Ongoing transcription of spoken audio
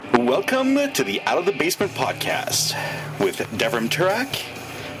Welcome to the Out of the Basement podcast with Devram Turak,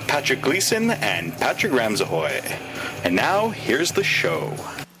 Patrick Gleason, and Patrick Ramsahoy. And now, here's the show.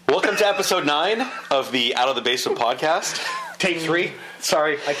 Welcome to episode 9 of the Out of the Basement podcast. Take 3.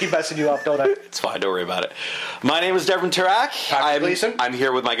 Sorry, I keep messing you up, don't I? It's fine, don't worry about it. My name is Devram Turak. Gleason. I'm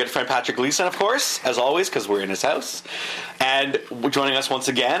here with my good friend Patrick Gleason, of course, as always, because we're in his house. And joining us once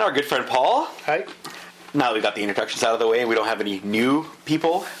again, our good friend Paul. Hi. Now that we got the introductions out of the way and we don't have any new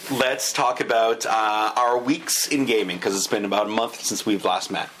people, let's talk about our weeks in gaming, because it's been about a month since we've last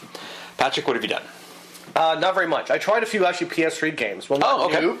met. Patrick, what have you done? Not very much. I tried a few actually PS3 games. Well,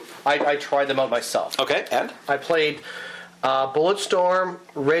 not new. I tried them out myself. Okay, and? I played Bulletstorm,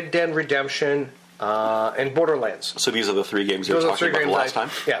 Red Dead Redemption, and Borderlands. So these are the 3 games you were talking about the last time?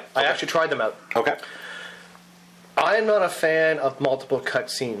 Yeah, okay. I actually tried them out. Okay. I am not a fan of multiple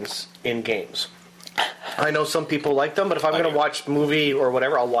cutscenes in games. I know some people like them, but if I'm going to watch a movie or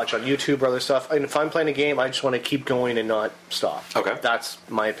whatever, I'll watch on YouTube or other stuff. And if I'm playing a game, I just want to keep going and not stop. Okay. That's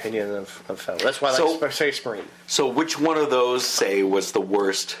my opinion of film. That's why I like Space Marine. So which one of those, say, was the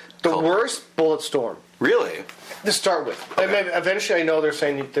worst? The worst, Bulletstorm. Really? To start with. Okay. I mean, eventually I know they're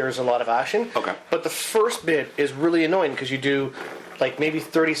saying there's a lot of action. Okay. But the first bit is really annoying because you do like maybe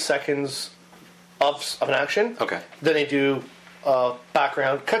 30 seconds of an action. Okay. Then they do a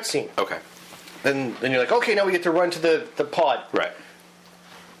background cutscene. Okay. Then you're like, okay, now we get to run to the pod. Right.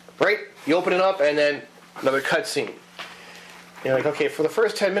 Right? You open it up and then another cutscene. You're like, okay, for the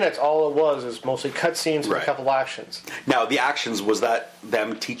first 10 minutes, all it was is mostly cutscenes and a couple actions. Now, the actions, was that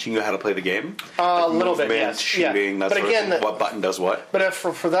them teaching you how to play the game? A like little bit, movement, yes. shooting, that but sort again, of thing? What button does what? But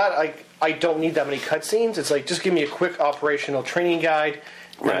for that, I don't need that many cutscenes. It's like, just give me a quick operational training guide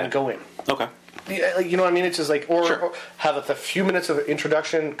and then go in. Okay. You know what I mean? It's just like, or have a few minutes of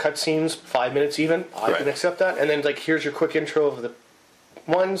introduction, cutscenes, 5 minutes even. I can accept that. And then, like, here's your quick intro of the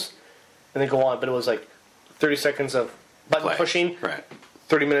ones, and then go on. But it was like 30 seconds of button pushing,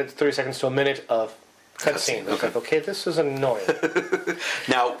 30 seconds to a minute of cutscene. It's like, okay, this is annoying.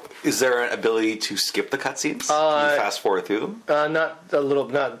 Now, is there an ability to skip the cutscenes? Can you fast forward through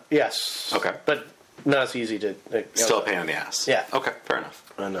them? Yes. Okay. But not as easy to... Still a pain in the ass. Yeah. Okay, fair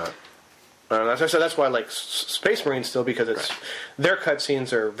enough. So that's why I like Space Marine still, because it's their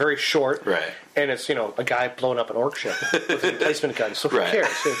cutscenes are very short, and it's a guy blowing up an orc ship with a replacement gun. So who cares?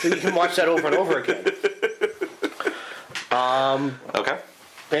 So you can watch that over and over again. Okay.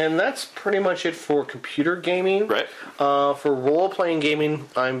 And that's pretty much it for computer gaming. Right. For role playing gaming,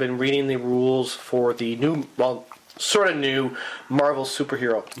 I've been reading the rules for the new, sort of new Marvel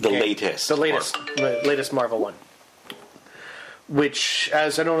superhero. The latest Marvel one. Which,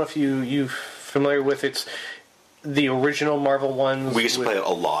 as I don't know if you're familiar with, it's the original Marvel ones. We used to play it a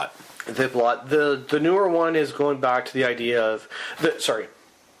lot. The newer one is going back to the idea of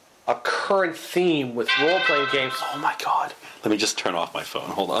a current theme with role playing games. Oh my god! Let me just turn off my phone.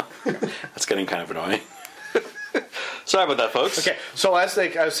 Hold on. That's getting kind of annoying. Sorry about that, folks. Okay, so as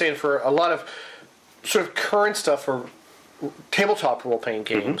I was saying, for a lot of sort of current stuff for tabletop role playing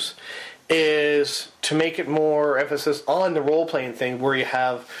games. Is to make it more emphasis on the role-playing thing, where you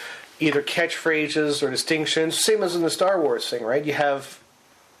have either catchphrases or distinctions, same as in the Star Wars thing, right? You have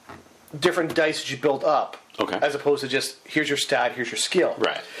different dice that you build up, as opposed to just, here's your stat, here's your skill.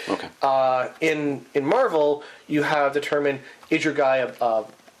 Right, okay. In Marvel, you have determined, is your guy a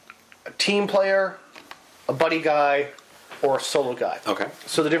team player, a buddy guy, or a solo guy? Okay.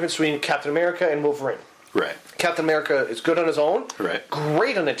 So the difference between Captain America and Wolverine. Right. Captain America is good on his own,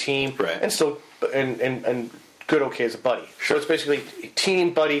 great on a team, and still and good as a buddy. So it's basically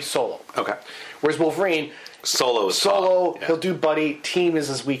team, buddy, solo. Okay. Whereas Wolverine, solo, he'll do buddy. Team is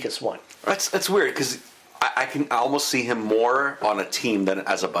his weakest one. That's weird, because I can almost see him more on a team than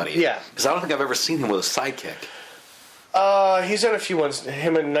as a buddy. Yeah. Because I don't think I've ever seen him with a sidekick. He's done a few ones.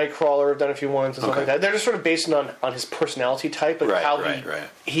 Him and Nightcrawler have done a few ones and stuff like that. They're just sort of based on his personality type, and how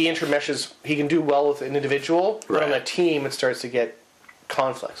he intermeshes. He can do well with an individual, but on a team, it starts to get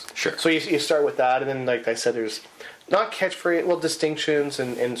conflicts. Sure. So you start with that, and then, like I said, there's not catchphrase, distinctions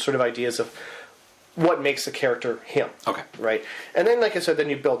and sort of ideas of what makes the character him. Okay. Right. And then, like I said, then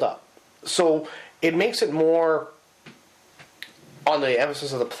you build up. So it makes it more on the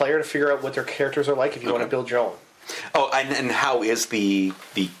emphasis of the player to figure out what their characters are like if you want to build your own. Oh, and how is the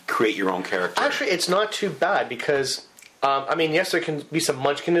create your own character? Actually, it's not too bad because, yes, there can be some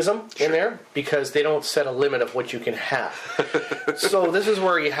munchkinism in there because they don't set a limit of what you can have. So this is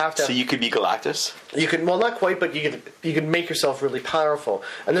where you have to... So you could be Galactus? You can, not quite, but you can make yourself really powerful.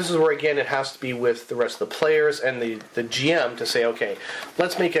 And this is where, again, it has to be with the rest of the players and the GM to say, okay,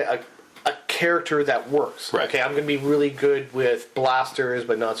 let's make a character that works. Right. Okay, I'm going to be really good with blasters,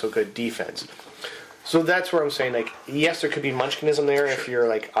 but not so good defense. So that's where I'm saying, like, yes, there could be munchkinism there if you're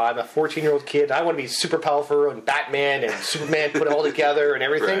like, I'm a 14-year-old kid, I want to be super powerful and Batman and Superman put it all together and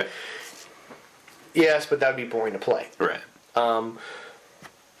everything. Right. Yes, but that would be boring to play. Right.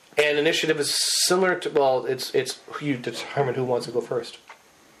 And initiative is similar to, well, it's you determine who wants to go first.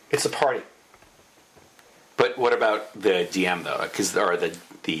 It's a party. But what about the DM though? Or the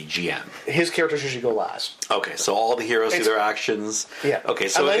GM? His characters usually go last. Okay, so all the heroes do their actions. Yeah. Okay,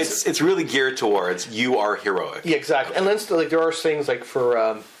 so it's really geared towards you are heroic. Yeah, exactly. And then like there are things like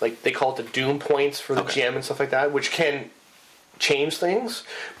for like they call it the Doom points for the GM and stuff like that, which can change things.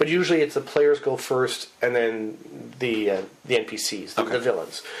 But usually it's the players go first, and then the NPCs, the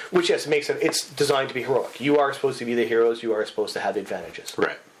villains. Which yes, makes it. It's designed to be heroic. You are supposed to be the heroes. You are supposed to have the advantages.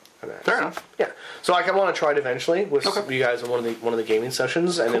 Right. Fair enough. Yeah. So I want to try it eventually with you guys in one of the gaming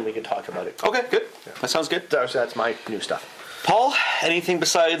sessions, and then we can talk about it. Okay, good. Yeah. That sounds good. That's my new stuff. Paul, anything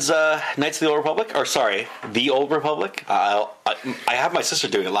besides Knights of the Old Republic? Or sorry, the Old Republic? I have my sister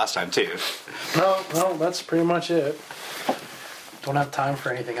doing it last time too. No, that's pretty much it. Don't have time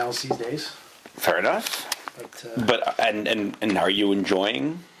for anything else these days. Fair enough. But and are you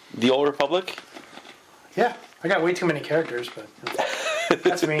enjoying the Old Republic? Yeah, I got way too many characters, but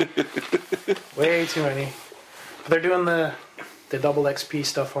that's me. Way too many. But they're doing the double XP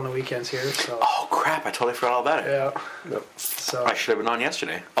stuff on the weekends here. So. Oh crap! I totally forgot all about it. Yeah. So I should have been on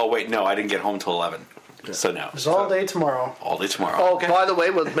yesterday. Oh wait, no, I didn't get home till 11. Yeah. So no. It's all day tomorrow. All day tomorrow. Oh, okay. By the way,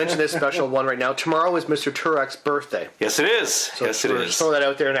 we'll mention this special one right now. Tomorrow is Mr. Turak's birthday. Yes, it is. So yes, it is. Throw that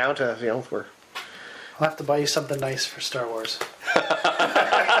out there now to we're. I'll have to buy you something nice for Star Wars.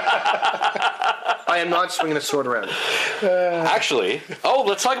 I am not swinging a sword around. Actually,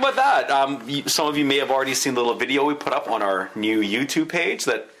 let's talk about that. Some of you may have already seen the little video we put up on our new YouTube page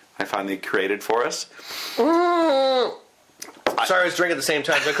that I finally created for us. Sorry, I was drinking at the same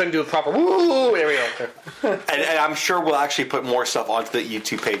time, so I couldn't do a proper woo. There we go. And I'm sure we'll actually put more stuff onto the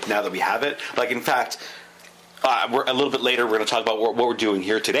YouTube page now that we have it. Like, in fact, we're a little bit later. We're going to talk about what we're doing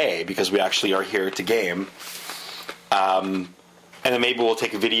here today because we actually are here to game. And then maybe we'll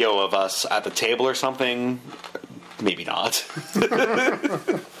take a video of us at the table or something. Maybe not.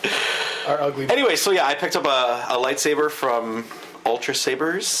 Our ugly. Anyway, so yeah, I picked up a lightsaber from Ultra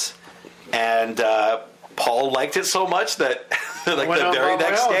Sabers, and Paul liked it so much that like the very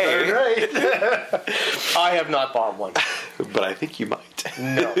next day. Right. I have not bought one. But I think you might.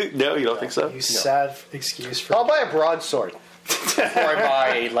 No. No, you don't think so? Sad excuse for. I'll buy a broadsword before I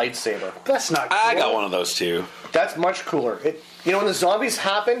buy a lightsaber. That's not cool. I got one of those too. That's much cooler. When the zombies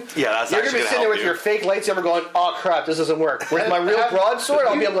happen, yeah, that's you're going to be sitting there with your fake lightsaber going, oh crap, this doesn't work. With my real broadsword,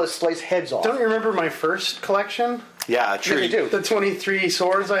 I'll be able to slice heads off. Don't you remember my first collection? Yeah, true. You do. The 23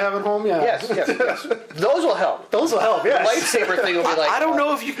 swords I have at home? Yeah. Yes. Those will help. Yes. The lightsaber thing will be like... I don't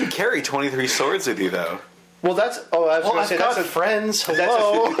know if you can carry 23 swords with you, though. Well, that's... Oh, I was going to say... I've got friends.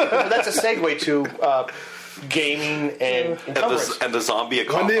 Hello. That's a segue to... gaming and encumbrance. And the zombie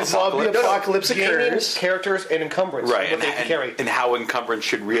apocalypse. When the zombie apocalypse occurs. Characters and encumbrance. Right, and how encumbrance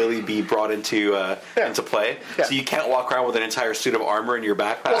should really be brought into play. Yeah. So you can't walk around with an entire suit of armor in your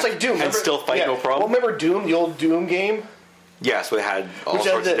backpack. Well, it's like Doom. And still fight no problem. Well, remember Doom, the old Doom game? Yeah, so they had all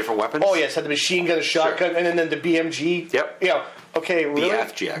sorts of different weapons. Oh, yes, had the machine gun, the shotgun, and then the BMG. Yep. Yeah, okay, really?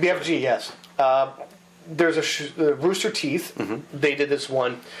 BFG, actually. BFG, yes. There's Rooster Teeth. Mm-hmm. They did this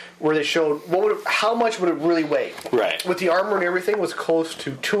one where they showed how much would it really weigh. Right. With the armor and everything, was close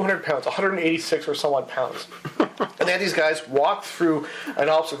to 200 pounds, 186 or so odd pounds. And they had these guys walk through an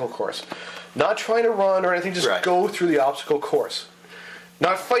obstacle course, not trying to run or anything, just go through the obstacle course,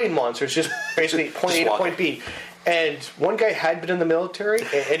 not fighting monsters, just basically point A to point B. And one guy had been in the military,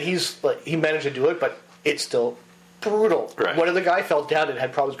 and he managed to do it, but it's still brutal. Right. One other guy fell down and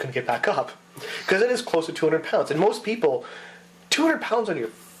had problems, couldn't get back up. Because it is close to 200 pounds. And most people, 200 pounds on your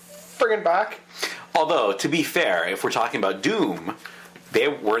friggin' back. Although, to be fair, if we're talking about Doom,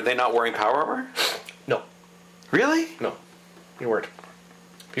 were they not wearing power armor? No. Really? No. You weren't.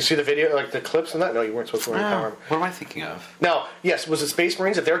 You see the video, like the clips and that? No, you weren't supposed to wear power armor. What am I thinking of? Now, yes, was it Space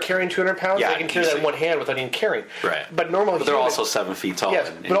Marines? If they're carrying 200 pounds, they can carry that in one hand without even carrying. Right. But they're also 7 feet tall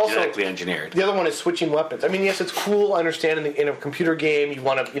and genetically engineered. The other one is switching weapons. I mean, yes, it's cool. I understand in a computer game, you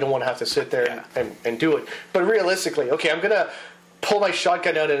don't want to have to sit there and do it. But realistically, okay, I'm gonna pull my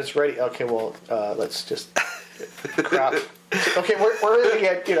shotgun out and it's ready. Okay, well, let's just crap. Okay, where is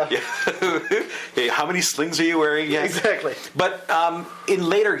it again? Hey, how many slings are you wearing? Yes. Exactly. But in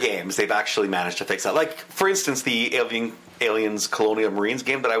later games, they've actually managed to fix that. Like, for instance, the Aliens Colonial Marines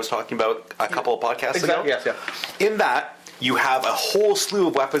game that I was talking about a couple of podcasts ago. Yes, yeah. In that, you have a whole slew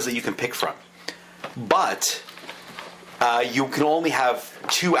of weapons that you can pick from. but you can only have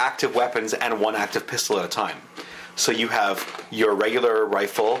 2 active weapons and 1 active pistol at a time. So you have your regular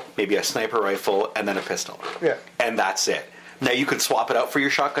rifle, maybe a sniper rifle, and then a pistol. Yeah. And that's it. Now, you could swap it out for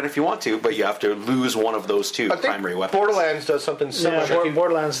your shotgun if you want to, but you have to lose one of those 2 primary weapons. Borderlands does something similar. Yeah,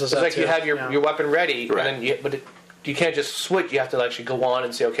 Borderlands does that It's like you have your weapon ready, right. and then you can't just switch. You have to actually go on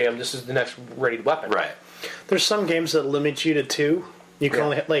and say, okay, this is the next ready weapon. Right. There's some games that limit you to 2. You can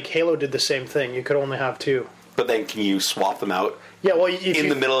only, like Halo did the same thing. You could only have 2. But then can you swap them out Yeah, well, in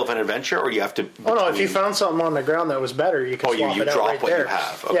the middle of an adventure, or you have to... Oh, no, if you found something on the ground that was better, you could swap you it out drop right what there. you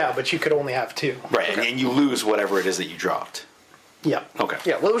have. Okay. Yeah, but you could only have 2. Right, and you lose whatever it is that you dropped. Yeah. Okay.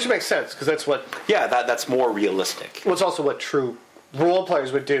 Yeah, well, which makes sense, because that's what... Yeah, that's more realistic. Well, it's also what true role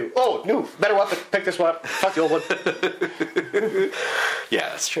players would do. Oh, new, better weapon, pick this one up, fuck the old one. Yeah,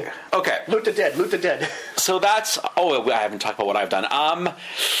 that's true. Okay. Loot the dead. So that's... Oh, I haven't talked about what I've done.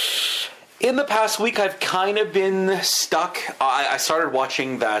 In the past week, I've kind of been stuck. I started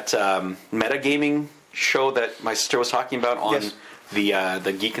watching that metagaming show that my sister was talking about on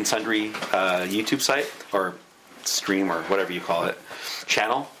the Geek and Sundry YouTube site, or stream, or whatever you call it,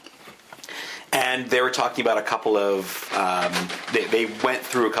 channel. And they were talking about a couple of... They went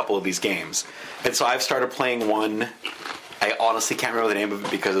through a couple of these games. And so I've started playing one. I honestly can't remember the name of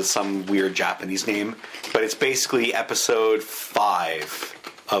it because it's some weird Japanese name. But it's basically episode 5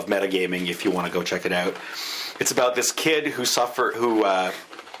 of metagaming, if you want to go check it out. It's about this kid who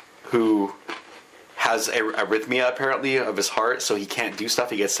has arrhythmia, apparently, of his heart, so he can't do stuff.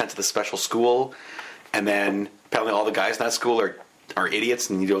 He gets sent to the special school, and then apparently all the guys in that school are idiots,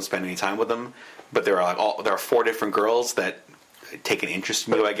 and you don't spend any time with them. But there are 4 different girls that take an interest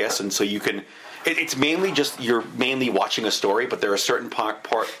in you, I guess, and so you can... It's mainly just... You're mainly watching a story, but there are certain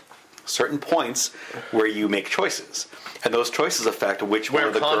points where you make choices. And those choices affect which one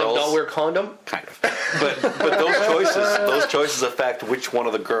of the girls... Don't wear condom? Kind of. But those choices affect which one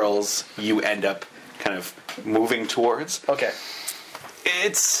of the girls you end up kind of moving towards. Okay.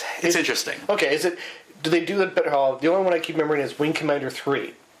 It's interesting. Okay, do they do that better? The only one I keep remembering is Wing Commander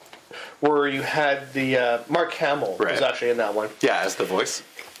 3, where you had the Mark Hamill was actually in that one. Yeah, as the voice.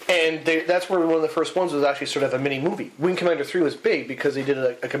 And that's where one of the first ones was actually sort of a mini movie. Wing Commander 3 was big because they did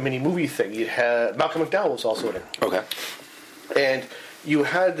like a mini movie thing. You had Malcolm McDowell was also in it. Okay. And you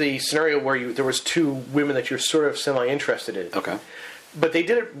had the scenario where there was 2 women that you're sort of semi-interested in. Okay. But they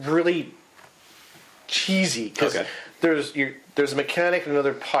did it really cheesy because there's a mechanic and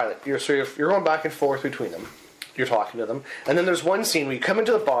another pilot. You're going back and forth between them. You're talking to them, and then there's one scene where you come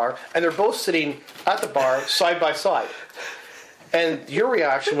into the bar and they're both sitting at the bar side by side. And your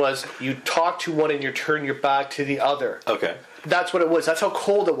reaction was you talk to one and you turn your back to the other. Okay. That's what it was. That's how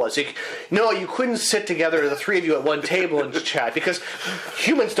cold it was. You couldn't sit together, the 3 of you at one table and chat, because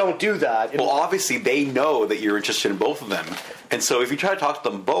humans don't do that. Well, obviously, they know that you're interested in both of them. And so if you try to talk to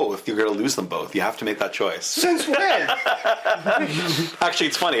them both, you're going to lose them both. You have to make that choice. Since when? Actually,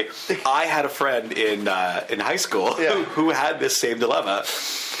 it's funny. I had a friend in high school who had this same dilemma.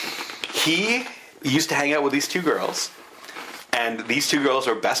 He used to hang out with these 2 girls, and these 2 girls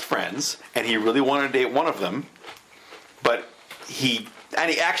are best friends, and he really wanted to date one of them, but he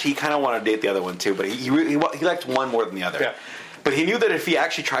kind of wanted to date the other one too, but he liked one more than the other. Yeah. But he knew that if he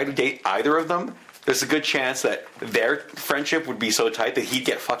actually tried to date either of them, there's a good chance that their friendship would be so tight that he'd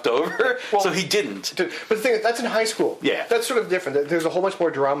get fucked over. Well, so he didn't. But the thing is, that's in high school. Yeah. That's sort of different. There's a whole bunch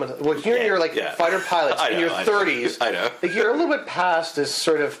more drama. Well, you're in your fighter pilots in your 30s. I know. Like, you're a little bit past this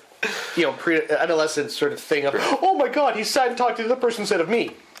sort of, pre-adolescent sort of thing of, oh my god, he sat and talked to the other person instead of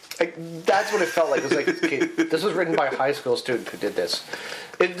me. Like, that's what it felt like. It was like, okay, this was written by a high school student who did this.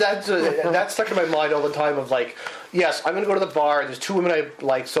 That's stuck in my mind all the time of like, yes, I'm going to go to the bar, and there's 2 women I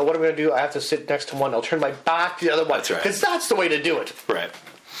like, so what am I going to do? I have to sit next to one. I'll turn my back to the other one. That's right. Because that's the way to do it. Right.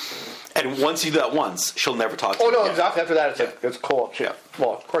 And once you do that once, she'll never talk to you no, again. exactly. After that, it's like, it's cool. Yeah.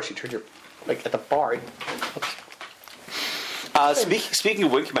 Well, of course, you turn your, like, at the bar. Speaking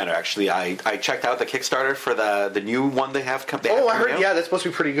of Wing Commander, actually, I checked out the Kickstarter for the new one they have. I heard. Yeah, that's supposed to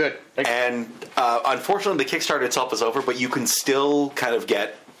be pretty good. And unfortunately, the Kickstarter itself is over, but you can still kind of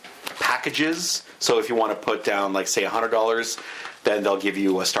get packages. So if you want to put down, like, say, $100, then they'll give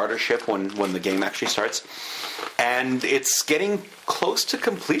you a starter ship when the game actually starts. And it's getting close to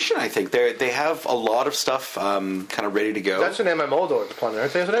completion, I think. They have a lot of stuff kind of ready to go. That's an MMO, though, at the point,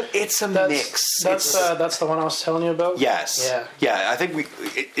 isn't it? It's a mix. That's the one I was telling you about? Yes. Yeah, I think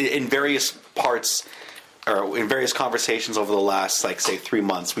in various parts, or in various conversations over the last, like, say, 3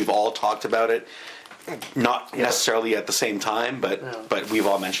 months, we've all talked about it. Not necessarily at the same time, but we've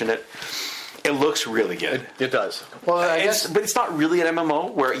all mentioned it. It looks really good. It does. Well, but it's not really an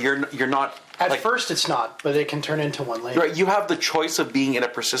MMO where you're not At first it's not, but it can turn into one later. Right, you have the choice of being in a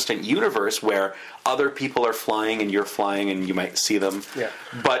persistent universe where other people are flying and you're flying and you might see them. Yeah.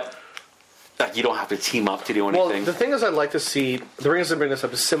 But you don't have to team up to do anything. Well, the thing is, I'd like to see, the reason I bring this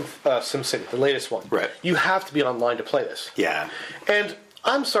up is SimCity, the latest one. Right. You have to be online to play this. Yeah. And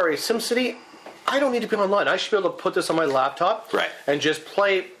I'm sorry, SimCity, I don't need to be online. I should be able to put this on my laptop and just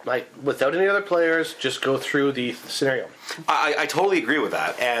play without any other players, just go through the scenario. I totally agree with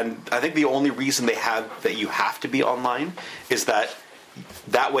that. And I think the only reason they have that you have to be online is that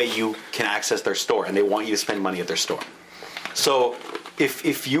way you can access their store and they want you to spend money at their store. So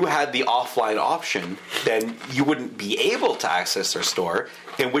if you had the offline option, then you wouldn't be able to access their store,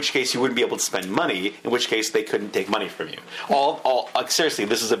 in which case you wouldn't be able to spend money, in which case they couldn't take money from you. Seriously,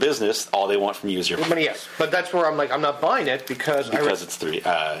 this is a business. All they want from you is your money. Yes, but that's where I'm like, I'm not buying it because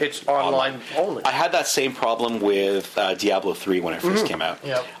it's online only. I had that same problem with Diablo 3 when it first came out.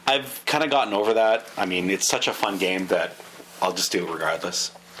 Yep. I've kind of gotten over that. I mean, it's such a fun game that I'll just do it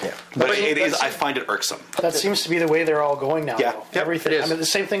regardless. Yeah. But I find it irksome. That seems to be the way they're all going now. Yeah. Though. Everything. It is. I mean, the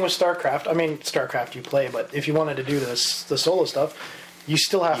same thing with StarCraft. I mean, StarCraft you play, but if you wanted to do the solo stuff, you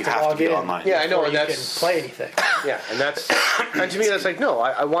still have to log in. Online. Yeah, I know. And you can play anything. Yeah, and to me that's like, no,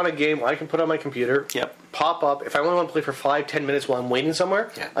 I want a game I can put on my computer, pop up. If I only want to play for 5-10 minutes while I'm waiting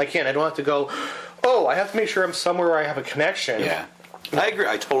somewhere, I can. I don't have to go, I have to make sure I'm somewhere where I have a connection. Yeah, I agree.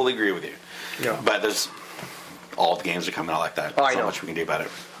 I totally agree with you. Yeah. But all the games are coming out like that. There's not much we can do about it.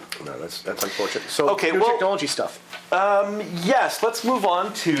 No, that's unfortunate. So, okay, technology stuff. Yes, let's move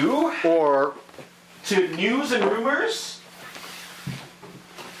on to news and rumors.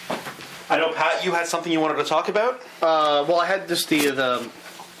 I know, Pat, you had something you wanted to talk about? Well, I had just the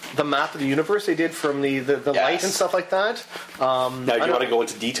map of the universe they did from the light and stuff like that. Now, do you want to go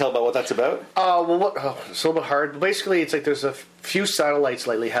into detail about what that's about? It's a little bit hard. Basically, it's like there's a few satellites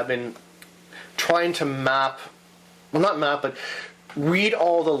lately have been trying to but read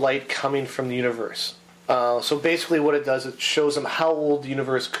all the light coming from the universe. So basically what it does, it shows them how old the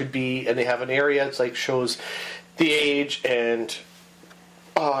universe could be, and they have an area, it's like shows the age and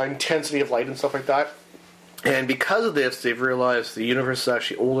intensity of light and stuff like that. And because of this, they've realized the universe is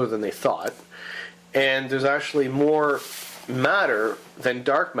actually older than they thought, and there's actually more matter than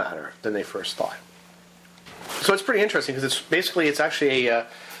dark matter than they first thought. So it's pretty interesting because it's actually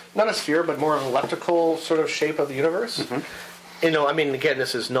not a sphere, but more an elliptical sort of shape of the universe. Mm-hmm. I mean, again,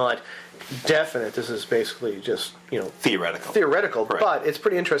 this is not definite. This is basically just theoretical. Right. But it's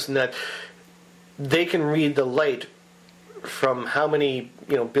pretty interesting that they can read the light from how many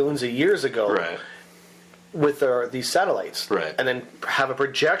billions of years ago with these satellites, and then have a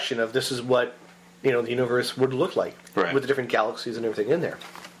projection of this is what the universe would look like with the different galaxies and everything in there.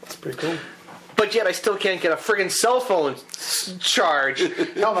 That's pretty cool. But yet I still can't get a friggin' cell phone charge.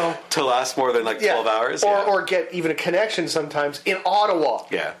 No. To last more than 12 hours? Or get even a connection sometimes in Ottawa.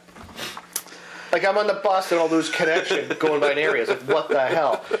 Yeah. Like I'm on the bus and I'll lose connection going by an area. It's like, what the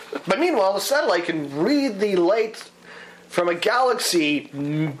hell? But meanwhile, the satellite can read the light from a galaxy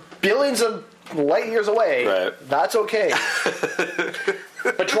billions of light years away. Right. That's okay.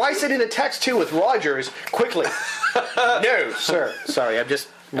 But try sending a text too with Rogers quickly. No, sir. Sorry, I'm just...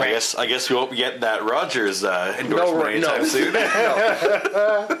 I guess we won't be getting that Rogers endorsement anytime soon.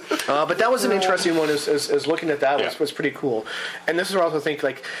 But that was an interesting one. Is looking at that was pretty cool. And this is where I also think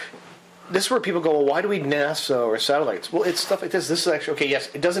this is where people go, well, why do we need NASA or satellites? Well, it's stuff like this. This is actually okay. Yes,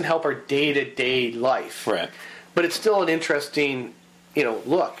 it doesn't help our day-to-day life, but it's still an interesting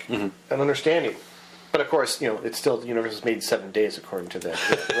look and understanding. But of course, it's still the universe is made in 7 days according to the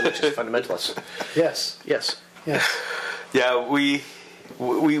religious fundamentalists. Yes. Yeah, we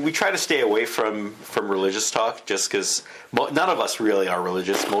try to stay away from religious talk just because none of us really are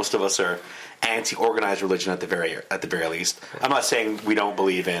religious. Most of us are anti-organized religion at the very least. I'm not saying we don't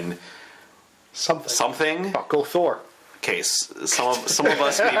believe in something. Oh, go Thor. Okay, some of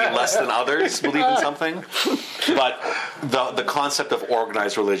us maybe less than others believe in something, but the concept of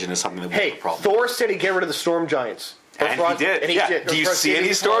organized religion is something that we have a problem. Thor said he'd get rid of the storm giants. And he did. And he did. Do you see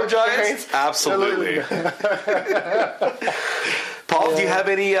any storm giants? Absolutely. Paul, do you have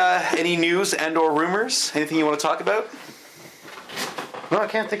any news and or rumors? Anything you want to talk about? No, I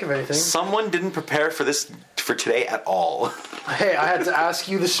can't think of anything. Someone didn't prepare for today at all. Hey, I had to ask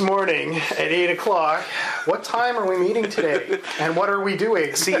you this morning at 8 o'clock, what time are we meeting today? And what are we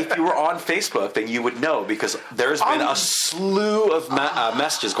doing? See, if you were on Facebook, then you would know, because there's been a slew of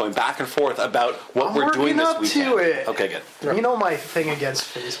messages going back and forth about what we're doing this weekend. I'm working up to it. Okay, good. You know my thing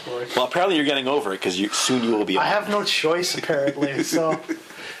against Facebook. Well, apparently you're getting over it, because soon you will be on. I have no choice, apparently. So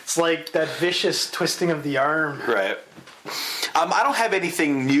it's like that vicious twisting of the arm. Right. I don't have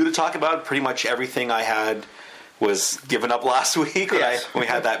anything new to talk about. Pretty much everything I had was given up last week when we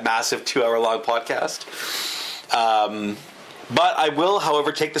had that massive 2-hour-long podcast. But I will,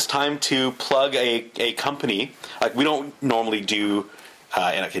 however, take this time to plug a company. Like, we don't normally do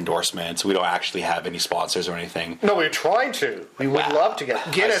endorsements. We don't actually have any sponsors or anything. No, we're trying to. We would love to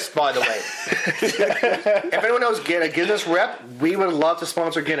get Guinness, by the way. If anyone knows a Guinness rep, we would love to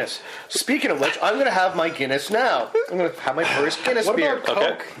sponsor Guinness. Speaking of which, I'm going to have my Guinness now. I'm going to have my first Guinness beer. What about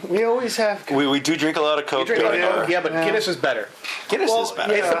Coke? Okay. We always have Coke. We do drink a lot of Coke. But Guinness is better. Guinness is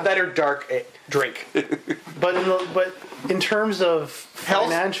better. It's a better dark drink. But in terms of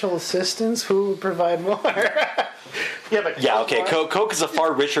financial assistance, who would provide more? Okay. Coke is a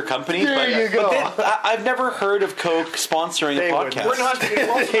far richer company. There you go. But I've never heard of Coke sponsoring a podcast. We're not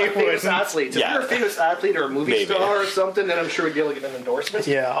famous athletes. If you're a famous athlete or a movie star or something, then I'm sure we'd be able to get an endorsement.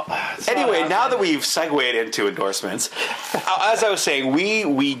 Yeah. Anyway, now that we've segued into endorsements, as I was saying,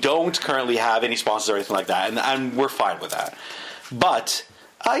 we don't currently have any sponsors or anything like that, and we're fine with that. But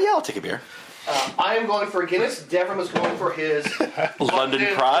I'll take a beer. I am going for Guinness. Devram is going for his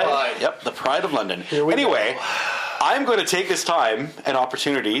London Pride. Yep, the Pride of London. Anyway, I'm going to take this time and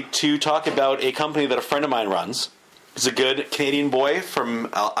opportunity to talk about a company that a friend of mine runs. He's a good Canadian boy from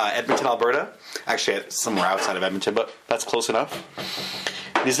Edmonton, Alberta. Actually, somewhere outside of Edmonton, but that's close enough.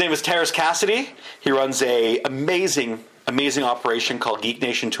 His name is Terrace Cassidy. He runs a amazing operation called Geek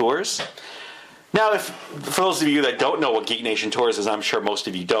Nation Tours. Now, for those of you that don't know what Geek Nation Tours is, I'm sure most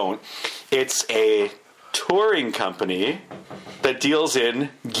of you don't, it's a touring company that deals in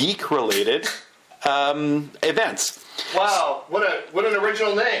geek-related events. Wow, what an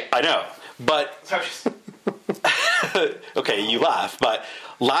original name. I know, but... Okay, you laugh, but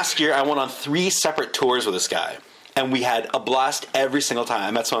last year I went on 3 separate tours with this guy, and we had a blast every single time.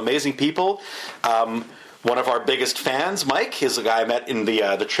 I met some amazing people. One of our biggest fans, Mike, is a guy I met in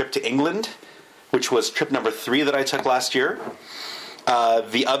the trip to England, which was trip number 3 that I took last year.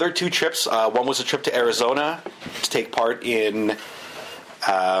 The other 2 trips, one was a trip to Arizona to take part in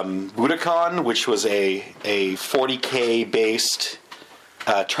Budokan, which was a 40K based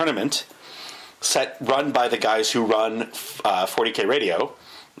tournament run by the guys who run 40K Radio,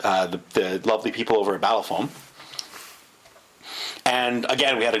 the lovely people over at Battlefoam. And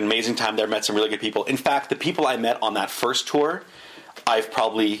again, we had an amazing time there, met some really good people. In fact, the people I met on that first tour, I'm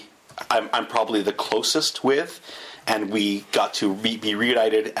probably the closest with, and we got to be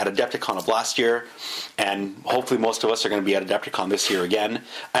reunited at Adepticon of last year, and hopefully most of us are going to be at Adepticon this year again.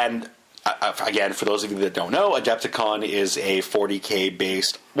 And again, for those of you that don't know, Adepticon is a 40K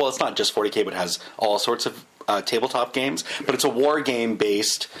based, well, it's not just 40K, but it has all sorts of tabletop games, but it's a war game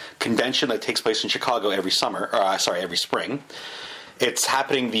based convention that takes place in Chicago every spring. It's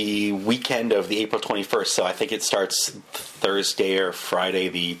happening the weekend of the April 21st, so I think it starts Thursday or Friday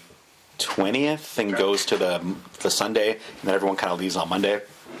the 20th and goes to the Sunday, and then everyone kind of leaves on Monday.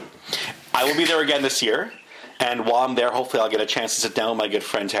 I will be there again this year, and while I'm there, hopefully I'll get a chance to sit down with my good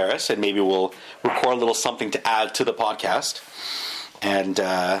friend Terrace, and maybe we'll record a little something to add to the podcast. And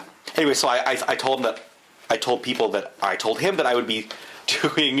anyway, so I told him that I would be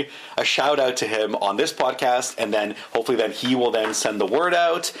doing a shout out to him on this podcast, and then hopefully then he will then send the word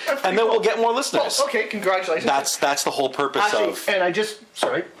out, and then we'll get more listeners. Oh, okay, congratulations. That's the whole purpose of. And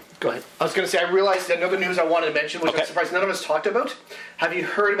sorry. Go ahead. I was going to say, I realized another news I wanted to mention, which I'm surprised none of us talked about. Have you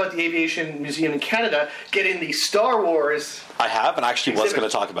heard about the Aviation Museum in Canada getting the Star Wars? I have, and actually was going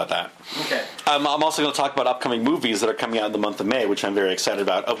to talk about that. Okay. I'm also going to talk about upcoming movies that are coming out in the month of May, which I'm very excited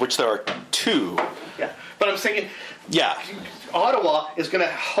about, of which there are 2. Yeah, but I'm thinking, yeah, Ottawa is going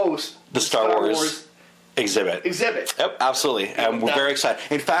to host the Star Wars exhibit. Yep, absolutely. And we're very excited.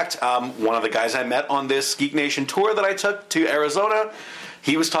 In fact, one of the guys I met on this Geek Nation tour that I took to Arizona,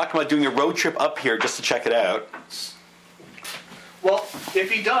 he was talking about doing a road trip up here just to check it out. Well,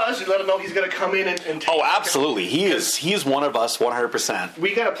 if he does, you let him know he's going to come in and take absolutely. He's one of us 100%.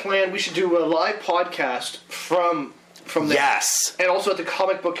 We got a plan. We should do a live podcast from there. Yes. And also at the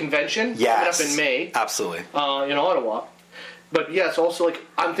comic book convention coming up in May. Absolutely. In Ottawa. But yeah, it's also like,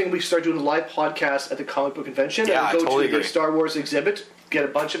 I'm thinking we start doing a live podcast at the comic book convention and go to the Star Wars exhibit, get a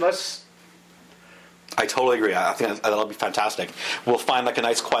bunch of us. I totally agree. I think that'll be fantastic. We'll find like a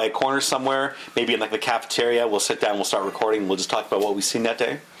nice quiet corner somewhere, maybe in like the cafeteria. We'll sit down, we'll start recording, we'll just talk about what we've seen that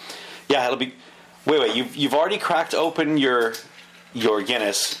day. Yeah, it'll be. Wait, you've already cracked open your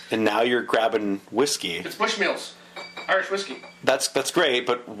Guinness, and now you're grabbing whiskey. It's Bushmills, Irish whiskey. That's great,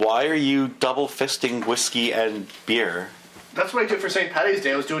 but why are you double fisting whiskey and beer? That's what I did for St. Paddy's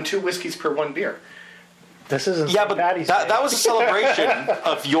Day. I was doing 2 whiskeys per 1 beer. This isn't St. Paddy's Day. That was a celebration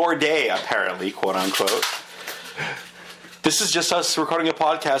of your day, apparently, quote unquote. This is just us recording a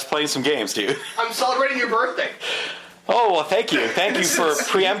podcast, playing some games, dude. I'm celebrating your birthday. Oh, well, thank you. Thank you for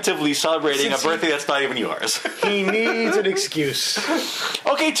preemptively celebrating a birthday that's not even yours. He needs an excuse.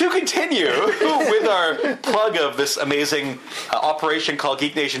 Okay, to continue with our plug of this amazing operation called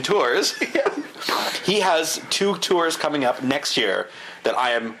Geek Nation Tours, he has 2 tours coming up next year that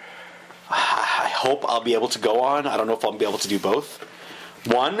I hope I'll be able to go on. I don't know if I'll be able to do both.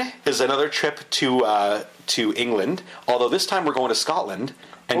 One is another trip to England, although this time we're going to Scotland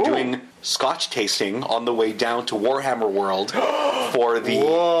and doing Scotch tasting on the way down to Warhammer World for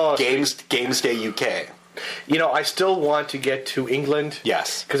the Games Day UK. You know, I still want to get to England.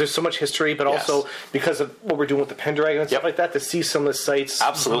 Yes. Because there's so much history, but also because of what we're doing with the Pendragon and stuff like that, to see some of the sites.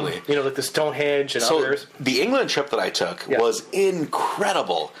 Absolutely. You know, like the Stonehenge and others. The England trip that I took was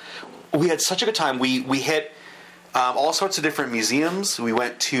incredible. We had such a good time. We hit all sorts of different museums. We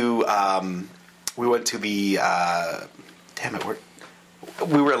went to the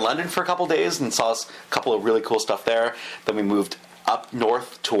we were in London for a couple days and saw a couple of really cool stuff there. Then we moved up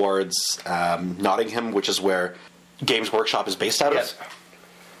north towards Nottingham, which is where Games Workshop is based out of.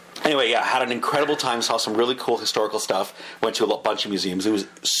 Anyway, had an incredible time, saw some really cool historical stuff, went to a bunch of museums. It was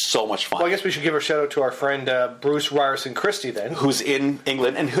so much fun. Well, I guess we should give a shout out to our friend Bruce Ryerson Christie then. Who's in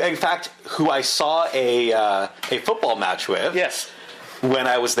England, and who I saw a football match with when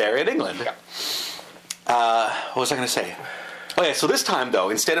I was there in England. Yeah. What was I going to say? Okay, so this time, though,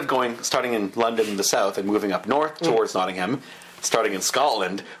 instead of starting in London in the south and moving up north towards Nottingham, starting in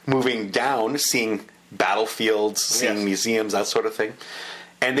Scotland, moving down, seeing battlefields, seeing museums, that sort of thing,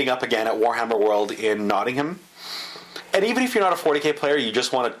 ending up again at Warhammer World in Nottingham. And even if you're not a 40k player, you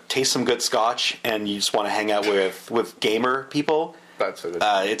just want to taste some good scotch and you just want to hang out with gamer people, that's a good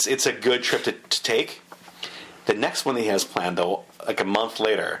it's a good trip to take. The next one that he has planned, though, like a month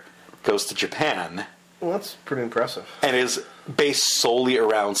later, goes to Japan. Well, that's pretty impressive. And is based solely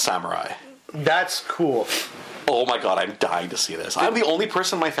around samurai. That's cool. Oh my god, I'm dying to see this. I'm the only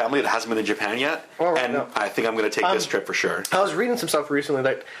person in my family that hasn't been to Japan yet, I think I'm going to take this trip for sure. I was reading some stuff recently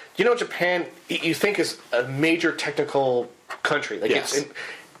that, Japan, you think is a major technical country. Like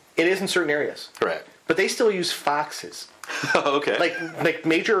it is in certain areas. Right. But they still use faxes. Okay. Like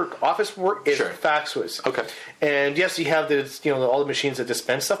major office work is faxes. Okay. And yes, you have all the machines that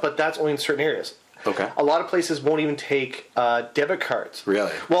dispense stuff, but that's only in certain areas. Okay. A lot of places won't even take debit cards.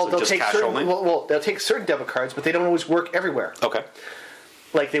 Really? Well, so they'll just take cash certain. only? Well, they'll take certain debit cards, but they don't always work everywhere. Okay.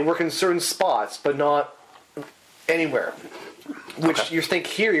 Like they work in certain spots, but not anywhere. Which you think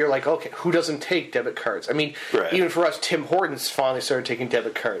here, you're like, okay, who doesn't take debit cards? I mean, even for us, Tim Hortons finally started taking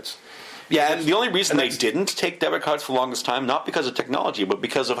debit cards. Yeah, and the only reason they didn't take debit cards for the longest time, not because of technology, but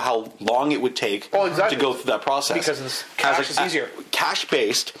because of how long it would take to go through that process. Because cash is easier. Cash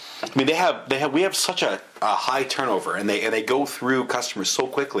based. I mean, we have such a high turnover, and they go through customers so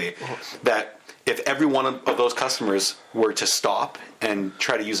quickly that if every one of those customers were to stop and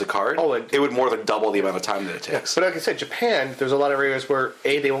try to use a card, it would more than double the amount of time that it takes. But like I said, Japan, there's a lot of areas where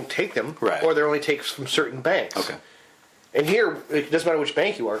they won't take them, or they only take from certain banks. Okay. And here, it doesn't matter which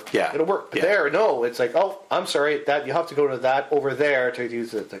bank you are. Yeah. It'll work. But there, no. It's like, oh, I'm sorry, that you have to go to that over there to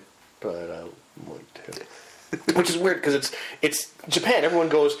use it. Which is weird because it's Japan. Everyone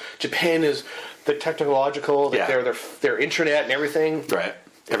goes, Japan is the technological, their internet and everything. Right.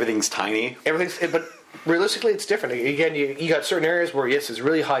 Everything's tiny. But realistically, it's different. Again, you got certain areas where, yes, it's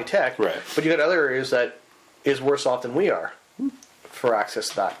really high tech. Right. But you got other areas that is worse off than we are for access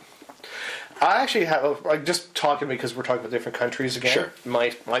to that. I actually have, just talking because we're talking about different countries again. Sure. My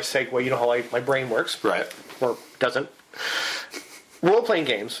segue, you know how my brain works. Right. Or doesn't. Role-playing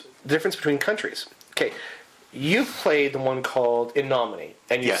games, the difference between countries. Okay, you've played the one called Innomine,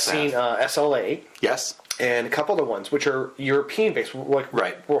 and you've seen SLA. Yes. And a couple other ones, which are European-based.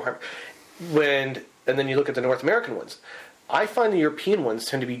 Right. And then you look at the North American ones. I find the European ones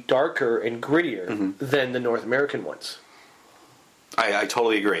tend to be darker and grittier than the North American ones. I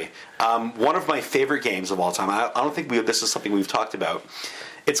totally agree. One of my favorite games of all time, I don't think this is something we've talked about.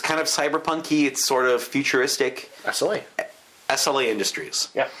 It's kind of cyberpunky, it's sort of futuristic. SLA Industries.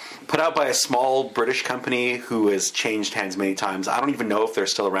 Yeah. Put out by a small British company who has changed hands many times. I don't even know if they're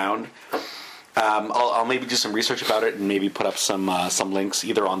still around. I'll maybe do some research about it and maybe put up some links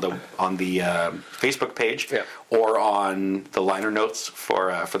either on the Facebook page or on the liner notes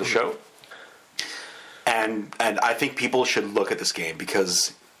for the show. And I think people should look at this game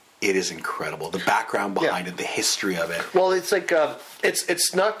because it is incredible. The background behind it, the history of it. Well, it's like it's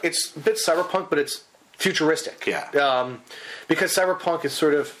a bit cyberpunk, but it's futuristic. Yeah. Because cyberpunk is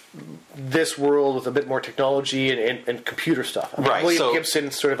sort of this world with a bit more technology and computer stuff. Right. William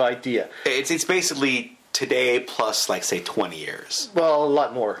Gibson's sort of idea. It's basically today plus, like, say, 20 years. Well, a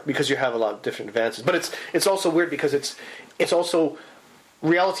lot more, because you have a lot of different advances. But it's also weird because it's also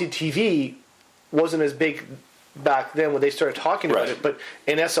reality TV wasn't as big back then when they started talking about it. But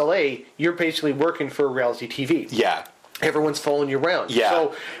in SLA, you're basically working for reality TV. Yeah. Everyone's following you around. Yeah.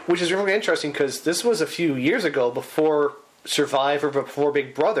 So, which is really interesting because this was a few years ago before Survivor, before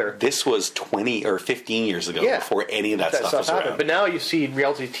Big Brother. This was 20 or 15 years ago before any of that stuff was happened. around. But now you see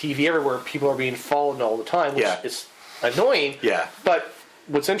reality TV everywhere. People are being followed all the time, which is annoying. Yeah. But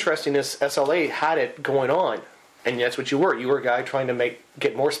what's interesting is SLA had it going on. And that's what you were. You were a guy trying to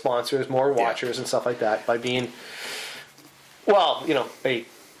get more sponsors, more watchers, and stuff like that by being, well, a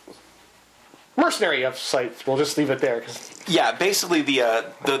mercenary of sites. We'll just leave it there. Yeah, basically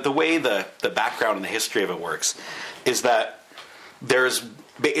the way the background and the history of it works is that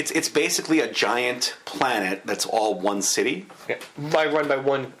it's basically a giant planet that's all one city. Yeah, run by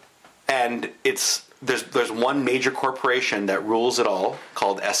one. And there's one major corporation that rules it all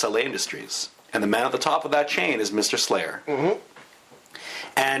called SLA Industries. And the man at the top of that chain is Mr. Slayer. Mm-hmm.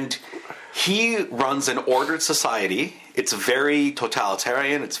 And he runs an ordered society. It's very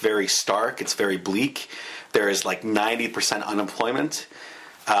totalitarian. It's very stark. It's very bleak. There is like 90% unemployment.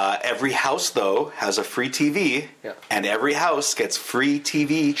 Every house, though, has a free TV. Yeah. And every house gets free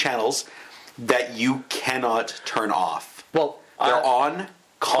TV channels that you cannot turn off. Well, they're on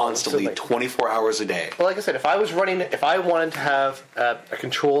constantly, 24 hours a day. Well, like I said, if I wanted to have a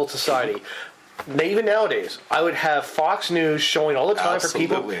controlled society, even nowadays, I would have Fox News showing all the time for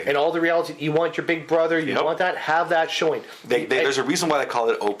people, and all the reality. You want your Big Brother, you want that, have that showing. There's a reason why they call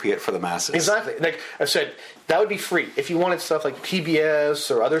it opiate for the masses. Exactly. Like I said, that would be free. If you wanted stuff like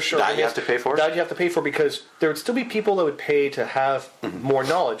PBS or other shows, that you have to pay for. That you have to pay for, because there would still be people that would pay to have more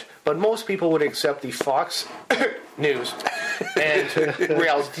knowledge, but most people would accept the Fox News and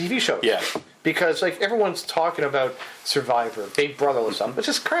reality TV shows. Yeah. Because like everyone's talking about Survivor, Big Brother, or something. It's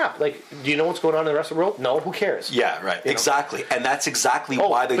just crap. Like, do you know what's going on in the rest of the world? No, who cares? Yeah, right. Exactly, and that's exactly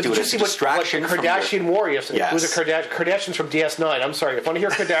why they do it as a distraction. What Kardashian Warriors. Yes. It was a Kardashians from DS9. I'm sorry, if I want to hear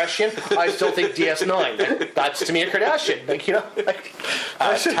Kardashian, I still think DS9. That's to me a Kardashian. Like,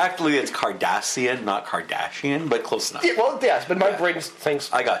 technically it's Kardashian, not Kardashian, but close enough. Yeah, well, yes, but my brain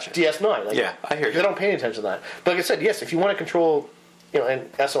thinks I got you. DS9. Like, yeah, I hear you. They don't pay any attention to that. But like I said, yes, if you want to control.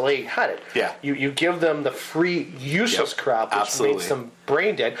 And SLA had it. Yeah. You give them the free, useless crap, which makes them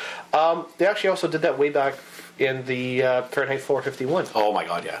brain dead. They actually also did that way back in the Fahrenheit 451. Oh my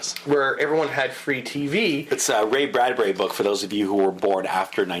God, yes. Where everyone had free TV. It's a Ray Bradbury book for those of you who were born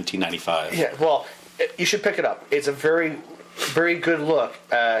after 1995. Yeah, well, you should pick it up. It's a very, very good look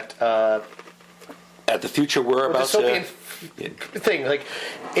at the future we're about to... thing. Like,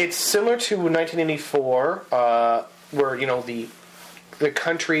 it's similar to 1984, where, the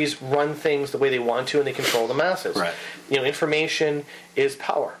countries run things the way they want to, and they control the masses. Right. Information is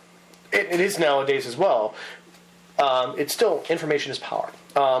power. It is nowadays as well. It's still, information is power.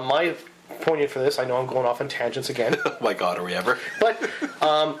 My point for this, I know I'm going off on tangents again. Oh my God, are we ever? But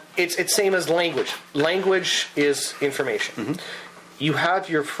it's same as language. Language is information. Mm-hmm. You have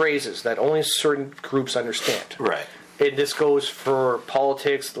your phrases that only certain groups understand. Right. And this goes for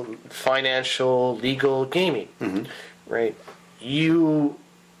politics, financial, legal, gaming. Mm-hmm. Right. You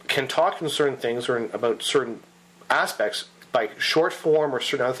can talk in certain things or about certain aspects by short form or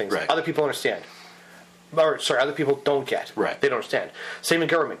certain other things. Right. Other people understand. Other people don't get. Right. They don't understand. Same in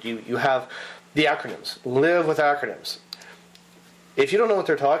government. You have the acronyms. Live with acronyms. If you don't know what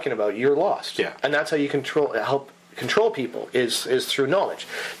they're talking about, you're lost. Yeah. And that's how you help control people is through knowledge.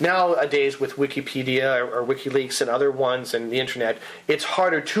 Nowadays with Wikipedia or WikiLeaks and other ones and the internet, it's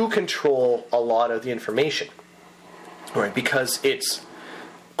harder to control a lot of the information. Right, because it's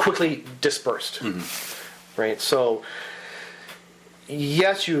quickly dispersed. Mm-hmm. Right, so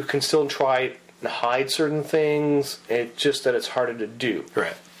yes, you can still try and hide certain things. It's just that it's harder to do.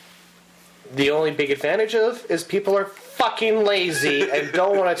 Right. The only big advantage is people are fucking lazy and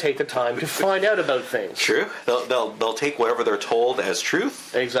don't want to take the time to find out about things. True. They'll take whatever they're told as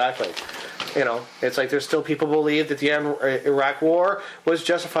truth. Exactly. It's like there's still people who believe that the Iraq War was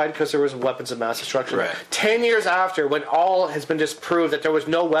justified because there was weapons of mass destruction. Right. 10 years after, when all has been disproved that there was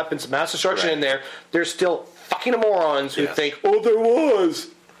no weapons of mass destruction in there, there's still fucking morons who think, oh, there was.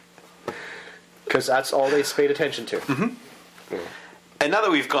 Because that's all they paid attention to. Mm-hmm. Yeah. And now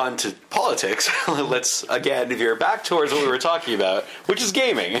that we've gone to politics, let's, again, veer back towards what we were talking about, which is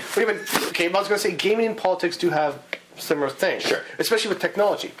gaming. Okay, I was going to say, gaming and politics do have similar things. Sure. Especially with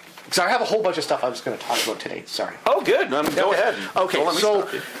technology. Because I have a whole bunch of stuff I was going to talk about today. Sorry. Oh, good. Go ahead. Okay, so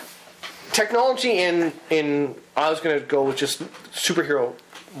technology in I was going to go with just superhero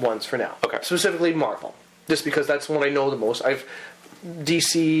ones for now. Okay. Specifically Marvel. just because that's one I know the most. I've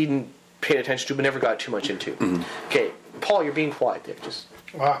DC paid attention to, but never got too much into. Okay, Paul, you're being quiet there. Just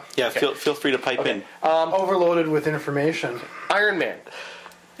wow. Yeah, feel free to pipe in. Overloaded with information. Iron Man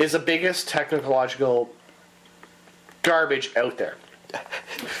is the biggest technological garbage out there.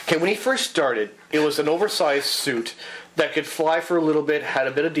 Okay, when he first started, it was an oversized suit that could fly for a little bit, had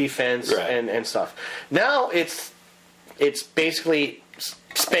a bit of defense and stuff. Now it's basically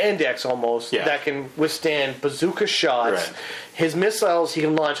spandex almost that can withstand bazooka shots. Right. His missiles, he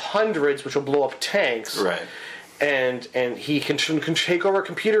can launch hundreds, which will blow up tanks. Right. And he can take over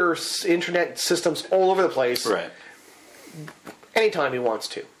computer internet systems all over the place. Right. Anytime he wants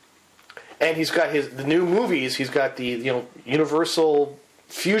to. And he's got the new movies. He's got the Universal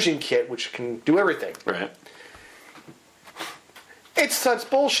Fusion Kit, which can do everything. Right. It's such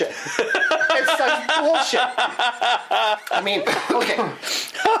bullshit. It's such bullshit. I mean, okay.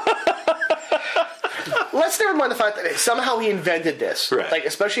 Let's never mind the fact that somehow he invented this. Right. Like,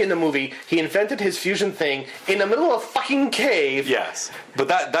 especially in the movie, he invented his fusion thing in the middle of a fucking cave. Yes, but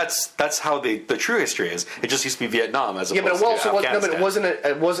that's how the true history is. It just used to be Vietnam as opposed but to Afghanistan.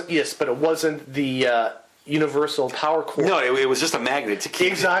 but it wasn't the Universal Power Core. No, it was just a magnet to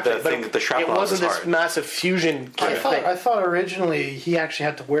keep the shrapnel. It wasn't this massive fusion thing. I thought originally he actually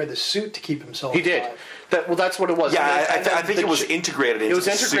had to wear the suit to keep himself alive. He did. That's what it was. Yeah, I think it was integrated into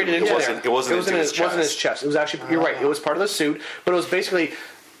the suit. It wasn't in his chest. It was actually, you're right, it was part of the suit, but it was basically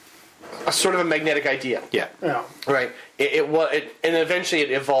a sort of a magnetic idea. Yeah. Right. And eventually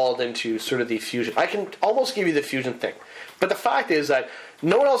it evolved into sort of the fusion. I can almost give you the fusion thing. But the fact is that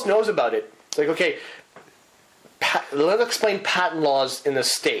no one else knows about it. It's like, okay, let's explain patent laws in the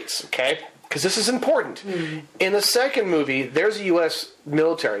States, okay? Because this is important. In the second movie, there's a U.S.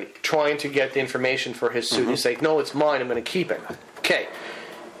 military trying to get the information for his suit. He's like, no, it's mine. I'm going to keep it. Okay.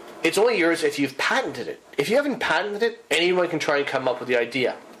 It's only yours if you've patented it. If you haven't patented it, anyone can try and come up with the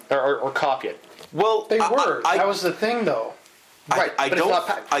idea or copy it. Well, they were. That was the thing, though. Right,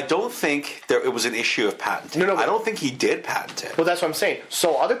 I don't think it was an issue of patenting. No, I don't think he did patent it. Well, that's what I'm saying.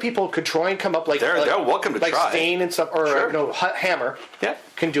 So other people could try and come up they're welcome to like try. Stain and stuff, or Hammer. Yeah.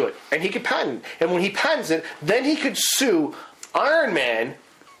 Can do it, and he could patent. And when he patents it, then he could sue Iron Man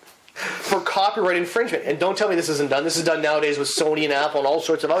for copyright infringement. And don't tell me this isn't done. This is done nowadays with Sony and Apple and all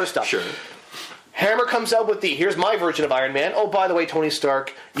sorts of other stuff. Sure. Hammer comes out with here's my version of Iron Man. Oh, by the way, Tony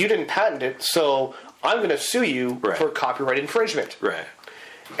Stark, you didn't patent it, so I'm going to sue you for copyright infringement. Right.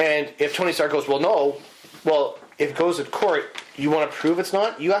 And if Tony Stark goes, if it goes to court, you want to prove it's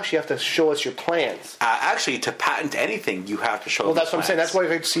not? You actually have to show us your plans. Actually, to patent anything, you have to show. Well, that's what I'm saying. That's why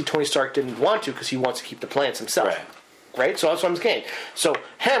I see Tony Stark didn't want to, because he wants to keep the plans himself. Right. So that's what I'm saying. So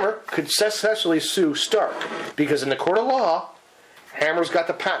Hammer could successfully sue Stark because in the court of law, Hammer's got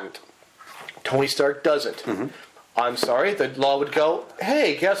the patent. Tony Stark doesn't. I'm sorry, the law would go,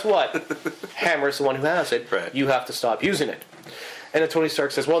 hey, guess what? Hammer's the one who has it. Right. You have to stop using it. And then Tony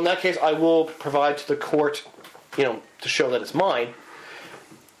Stark says, well, in that case, I will provide to the court, to show that it's mine.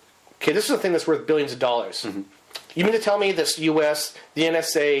 Okay, this is a thing that's worth billions of dollars. You mean to tell me this U.S., the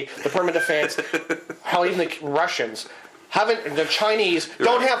NSA, Department of Defense, hell, even the Russians, the Chinese,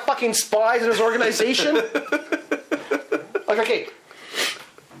 don't have fucking spies in his organization? Like, okay,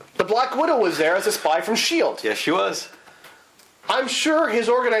 the Black Widow was there as a spy from S.H.I.E.L.D. Yes, she was. I'm sure his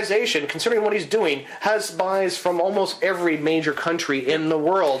organization, considering what he's doing, has spies from almost every major country in the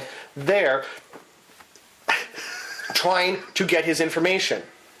world there trying to get his information.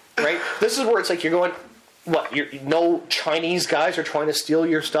 Right? This is where it's like you're going, no Chinese guys are trying to steal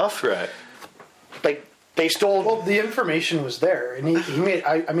your stuff? Right. Like, they stole... Well, the information was there. And he made...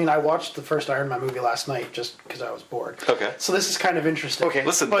 I watched the first Iron Man movie last night just because I was bored. Okay. So this is kind of interesting. Okay.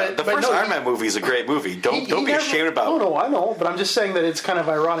 Listen, the first Iron Man movie is a great movie. Don't be ashamed about it. No, I know. But I'm just saying that it's kind of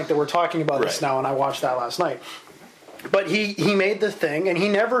ironic that we're talking about this now, and I watched that last night. But he made the thing, and he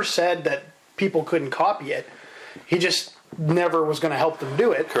never said that people couldn't copy it. He just never was going to help them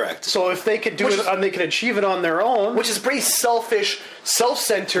do it. Correct. So if they could do it and they could achieve it on their own... Which is a pretty selfish,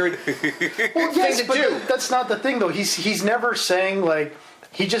 self-centered thing to do. That's not the thing, though. He's never saying, like...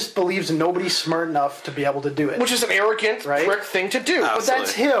 He just believes nobody's smart enough to be able to do it. Which is an arrogant, prick thing to do. Absolutely. But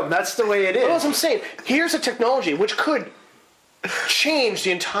that's him. That's the way it is. Well, that's what I'm saying. Here's a technology which could change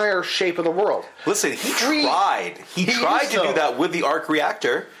the entire shape of the world. Listen, he tried. He tried to do that with the arc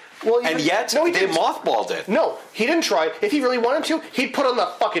reactor. And yet, they mothballed it. No, he didn't try. If he really wanted to, he'd put it on the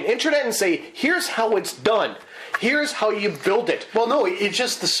fucking internet and say, here's how it's done. Here's how you build it. Well, no, it's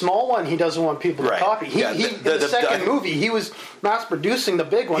just the small one he doesn't want people to copy. In the second movie, he was mass-producing the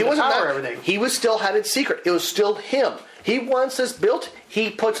big one to power everything. He still had it secret. It was still him. He wants this built,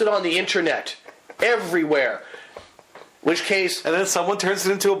 he puts it on the internet. everywhere. Which case... And then someone turns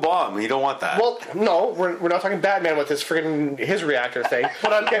it into a bomb. You don't want that. Well, no, we're not talking Batman with this friggin' his reactor thing.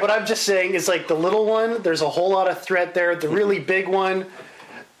 What I'm just saying is, like, the little one, there's a whole lot of threat there. The really big one,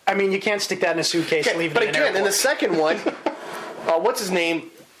 I mean, you can't stick that in a suitcase and leave it in an airport. In the second one, what's his name?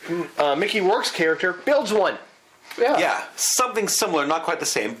 Mickey Rourke's character builds one. Yeah, something similar, not quite the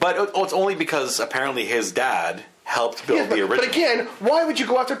same. But it's only because apparently his dad... helped build the original. But again, why would you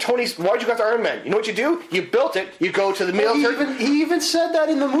go after why would you go after Iron Man? You know what you do? You built it, you go to the military... He even said that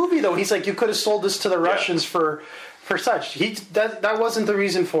in the movie, though. He's like, you could have sold this to the Russians for such. That wasn't the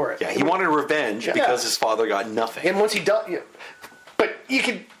reason for it. Yeah, he wanted revenge because his father got nothing. And once he done... But you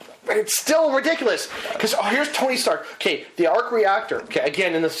could... It's still ridiculous. Because here's Tony Stark. Okay, the arc reactor. Okay,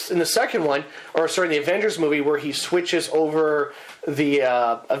 again, in the second one, the Avengers movie, where he switches over the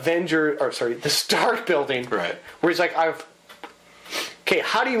the Stark building. Right. Where he's like, okay,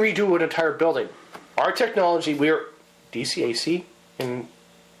 how do you redo an entire building? Our technology, we're DC AC, and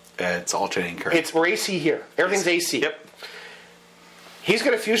it's alternating current. We're AC here. Everything's AC. Yep. He's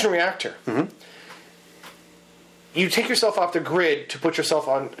got a fusion reactor. Mm-hmm. You take yourself off the grid to put yourself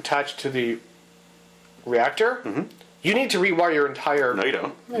attached to the reactor. Mm-hmm. You need to rewire your entire... No, you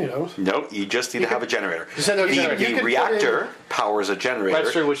don't. No, you don't. No, you just need to have a generator. The reactor powers a generator.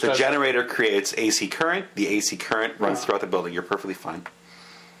 That's true, the generator creates AC current. The AC current runs throughout the building. You're perfectly fine.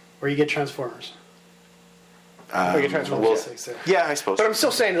 Or you get transformers. You get transformers. Yeah, I suppose. But I'm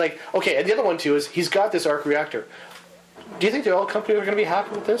still saying, like, okay, and the other one, too, is he's got this arc reactor. Do you think the oil companies are going to be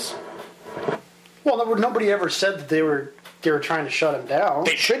happy with this? Well, nobody ever said that they were trying to shut him down.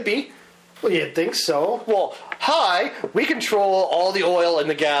 They should be. Well, you'd think so. Well, we control all the oil and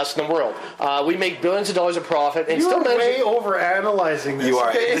the gas in the world. We make billions of dollars of profit. And You're way over-analyzing this. You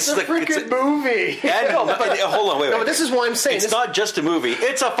are. It's a freaking movie. Hold on, wait. No, but this is why I'm saying... It's not just a movie.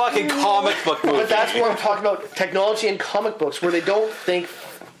 It's a fucking comic book movie. But that's what I'm talking about. Technology and comic books, where they don't think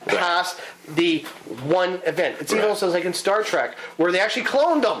past the one event. It's even also like in Star Trek, where they actually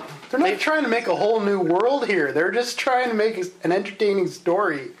cloned them. They're not trying to make a whole new world here. They're just trying to make an entertaining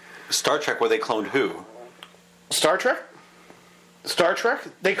story. Star Trek, where they cloned who? Star Trek?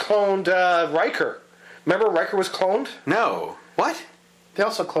 They cloned Riker. Remember Riker was cloned? No. What? They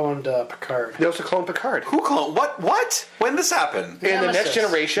also cloned Picard. They also cloned Picard. Who cloned? What? When did this happen? In the Next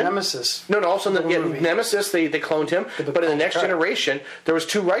Generation. Nemesis. No, also in the Nemesis, they cloned him. But in the Next Generation, there was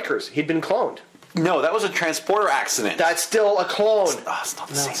 2 Rikers. He'd been cloned. No, that was a transporter accident. That's still a clone. It's not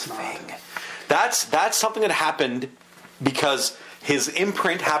the same thing. That's something that happened because his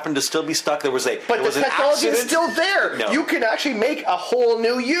imprint happened to still be stuck. But the technology is still there. No. You can actually make a whole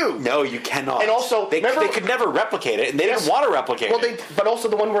new you. No, you cannot. And also, they could never replicate it, and they didn't want to replicate it. But also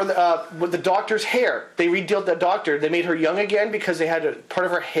the one where with the doctor's hair, they redealt the doctor. They made her young again because they had part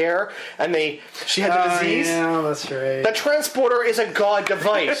of her hair, and she had the disease. Yeah, that's right. The transporter is a god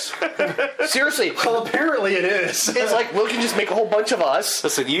device. Seriously. Well, apparently it is. It's like, we can just make a whole bunch of us.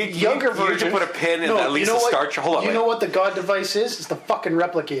 Listen, younger versions. You put a pin in at least the Star Trek. Hold on. You know what the god device is? It's the fucking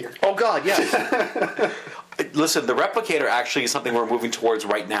replicator. Oh God, yes. Listen, the replicator actually is something we're moving towards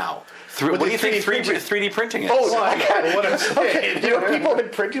right now. What do you think 3D printing is? Oh, I got it. What I'm saying. Okay, you know what people have been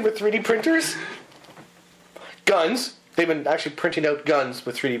printing with 3D printers? Guns. They've been actually printing out guns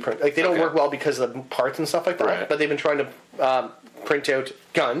with 3D print. Like, they don't work well because of the parts and stuff like that. Right. But they've been trying to print out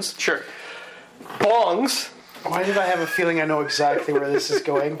guns. Sure. Bongs. Why did I have a feeling I know exactly where this is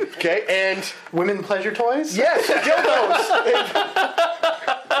going? Okay, and women pleasure toys? Yes, dildos.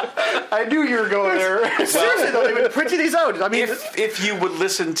 I knew you were going there. Seriously though, they've been printing these out. I mean, if you would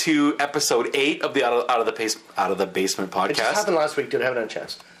listen to episode 8 of the Out of the Basement podcast, it just happened last week. Dude, I haven't had a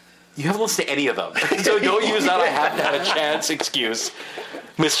chance. You haven't listened to any of them, so don't use that "I haven't had a chance" excuse,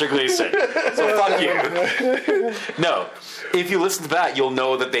 Mr. Gleason. So fuck you. No, if you listen to that, you'll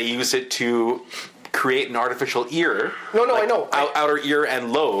know that they use it to create an artificial ear. No, I know. Outer ear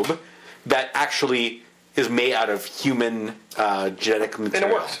and lobe that actually is made out of human genetic material. And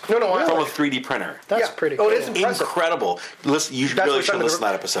it works. No, it's on a 3D printer. That's pretty cool. Oh, it is impressive. Incredible. Listen, you should listen to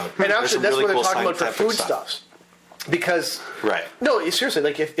that episode. And actually, that's what they're talking about for foodstuffs. Because no, seriously,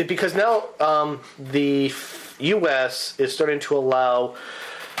 like because now the U.S. is starting to allow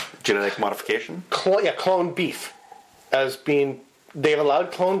genetic modification. Cloned beef as being. They've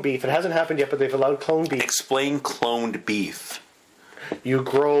allowed cloned beef. It hasn't happened yet, but they've allowed cloned beef. Explain cloned beef. You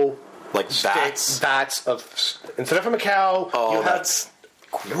grow like vats of instead of from a cow. Oh, that's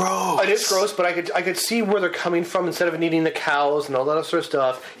gross. It is gross, but I could see where they're coming from. Instead of eating the cows and all that sort of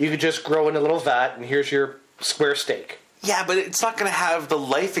stuff, you could just grow in a little vat, and here's your square steak. Yeah, but it's not going to have the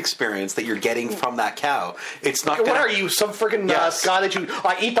life experience that you're getting from that cow. It's not. What are you, some freaking guy that you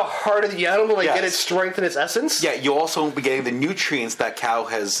eat the heart of the animal and get its strength and its essence? Yeah, you also won't be getting the nutrients that cow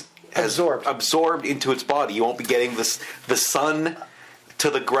has absorbed into its body. You won't be getting the sun to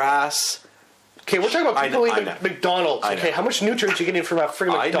the grass. Okay, we're talking about people eating McDonald's. Okay, how much nutrients are you getting from that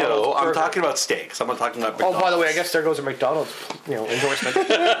freaking McDonald's? I know. I'm talking about steaks. I'm not talking about McDonald's. Oh, by the way, I guess there goes a McDonald's endorsement,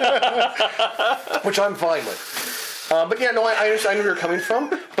 which I'm fine with. But yeah, no, I understand where you're coming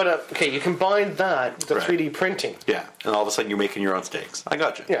from. But okay, you combine that with the 3D printing. Yeah, and all of a sudden you're making your own steaks. I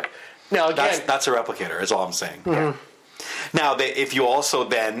got you. Yeah. Now again, that's a replicator. Is all I'm saying. Mm-hmm. Now, if you also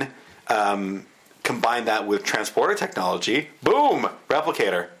then combine that with transporter technology, boom,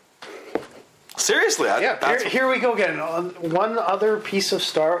 replicator. Seriously, here we go again. One other piece of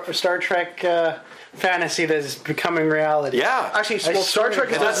Star Trek fantasy that is becoming reality. Yeah, actually, Star Trek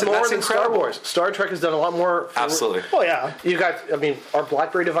has done more than Star Wars. Star Trek has done a lot more. Absolutely. Oh yeah, you got. I mean, our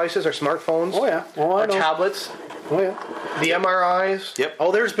BlackBerry devices, our smartphones. Oh yeah, our tablets. Oh yeah, the MRIs. Yep.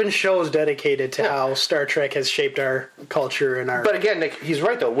 Oh, there's been shows dedicated to how Star Trek has shaped our culture and our. But again, Nick, he's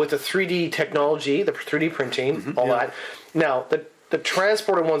right though. With the 3D technology, the 3D printing, all that. Now the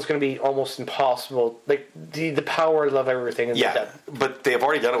transporter one's going to be almost impossible. Like the power of everything. And but they've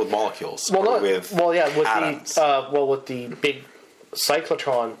already done it with molecules. With atoms. With the big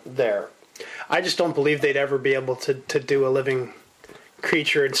cyclotron there. I just don't believe they'd ever be able to do a living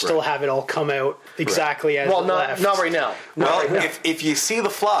creature and still have it all come out exactly as it left. Not right now. If you see The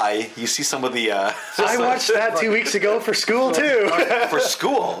Fly, you see some of the... I watched that 2 weeks ago for school, too. For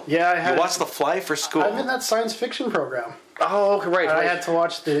school? Yeah, you watched The Fly for school? I'm in that science fiction program. Oh, okay, right. I had to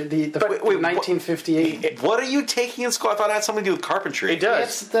watch the 1958. What are you taking in school? I thought it had something to do with carpentry. It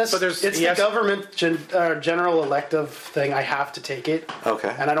does. It's the government general elective thing. I have to take it.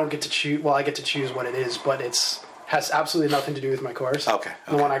 Okay. And I don't get to choose. Well, I get to choose what it is, but has absolutely nothing to do with my course. Okay.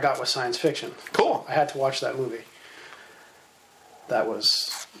 The one I got was science fiction. Cool. I had to watch that movie. That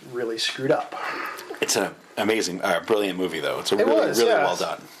was really screwed up. It's an amazing, brilliant movie, though. It's really well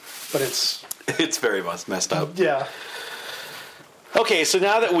done. But it's very much messed up. Yeah. Okay, so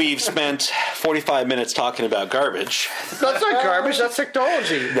now that we've spent 45 minutes talking about garbage... That's not garbage, that's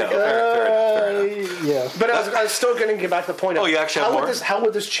technology. No, fair enough. Yeah. But I was still going to get back to the point of you actually have more? How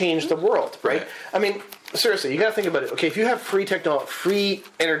would this change the world, right? I mean, seriously, you got to think about it. Okay, if you have free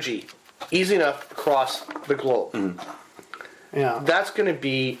energy, easy enough across the globe, that's going to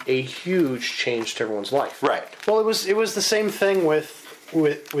be a huge change to everyone's life. Right. Well, it was the same thing with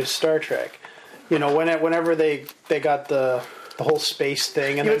Star Trek. You know, whenever they got the whole space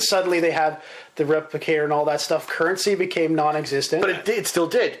thing, and then suddenly they had the replicator and all that stuff. Currency became non-existent. But it still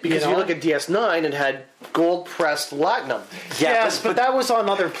did, because you look at DS9, it had gold-pressed platinum. But that was on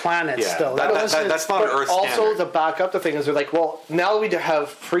other planets still. That's not an Earth also, standard. to back up the thing is they're like, well, now that we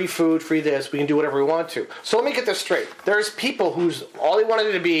have free food, free this, we can do whatever we want to. So let me get this straight. There's people whose all they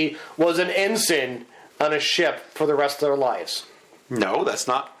wanted to be was an ensign on a ship for the rest of their lives. No, that's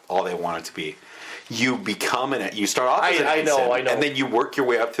not all they wanted to be. You become you start off as an ensign, and then you work your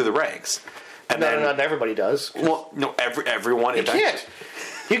way up through the ranks. And then not everybody does. Well, no, everyone. You can't.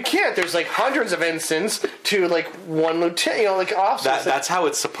 You can't. There's like hundreds of ensigns to like one lieutenant, like officers. That's how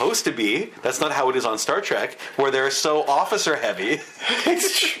it's supposed to be. That's not how it is on Star Trek, where they're so officer heavy.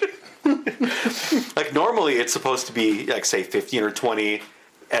 Like normally it's supposed to be like say 15 or 20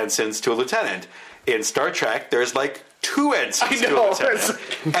 ensigns to a lieutenant. In Star Trek, there's like 2 ensigns to a lieutenant,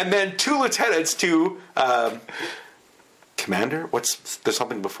 and then 2 lieutenants to commander. There's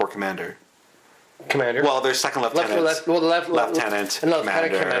something before commander. Commander. Well, there's second lieutenant. Lieutenant,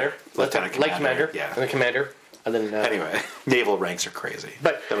 commander, lieutenant commander, and the commander, and then anyway, naval ranks are crazy.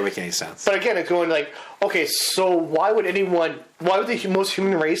 But that doesn't make any sense. But again, it's going like, okay, so why would the most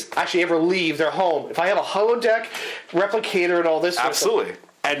human race actually ever leave their home? If I have a holodeck, replicator, and all this, absolutely.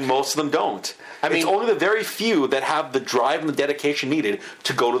 And most of them don't. It's only the very few that have the drive and the dedication needed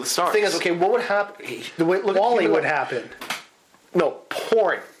to go to the stars. The thing is, okay, what would happen? Wall-E would happen. No,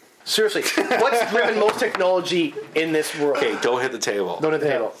 porn. Seriously, what's driven most technology in this world? Okay, don't hit the table. Don't hit the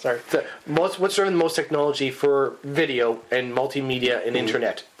table. Sorry. What's driven most technology for video and multimedia and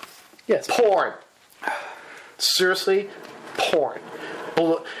internet? Yes. Porn. Seriously, porn.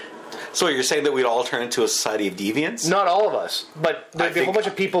 So you're saying that we'd all turn into a society of deviants? Not all of us, but there'd be a whole bunch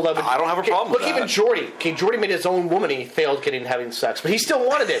of people that would... I don't have a problem with that. Look, even Geordi. Okay, Geordi made his own woman and he failed having sex, but he still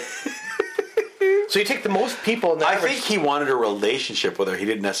wanted it. So you take the most people in the average... I think he wanted a relationship with her. He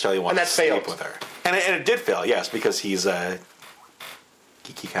didn't necessarily want to sleep with her. And it did fail, yes, because he's a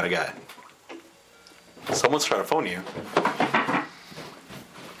geeky kind of guy. Someone's trying to phone you.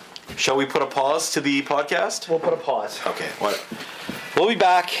 Shall we put a pause to the podcast? We'll put a pause. Okay. What? We'll be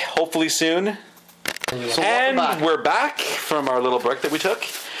back hopefully soon. And we're back from our little break that we took.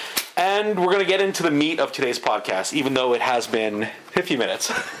 And we're going to get into the meat of today's podcast, even though it has been 50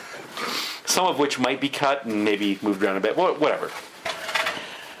 minutes. Some of which might be cut and maybe moved around a bit. Whatever.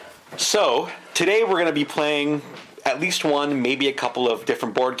 So, today we're going to be playing at least one, maybe a couple of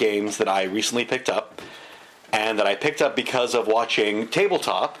different board games that I recently picked up. And that I picked up because of watching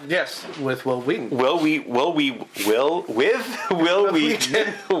Tabletop. Yes, with Will Wheaton. Will Wheaton.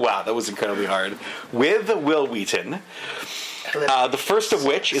 Wow, that was incredibly hard. With Will Wheaton. The first of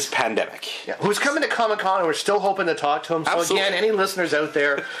which is Pandemic. Yeah. Who's coming to Comic-Con, and we're still hoping to talk to him. So Absolutely. Again, any listeners out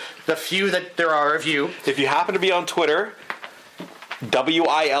there, the few that there are of you. If you happen to be on Twitter,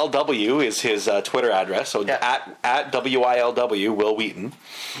 WILW is his Twitter address. So at WILW, Will Wheaton.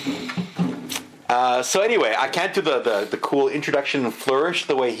 So anyway, I can't do the cool introduction and flourish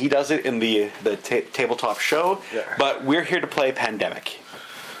the way he does it in the Tabletop show, but we're here to play Pandemic.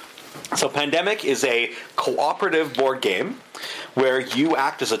 So Pandemic is a cooperative board game where you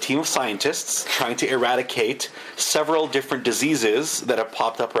act as a team of scientists trying to eradicate several different diseases that have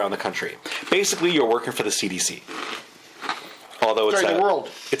popped up around the country. Basically, you're working for the CDC. Although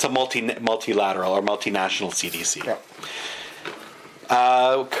it's a multilateral or multinational CDC. Yeah.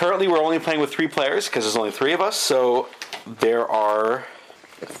 Currently, we're only playing with 3 players because there's only 3 of us. So there are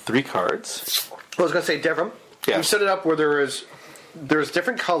 3 cards. I was going to say, Devram, you set it up where there's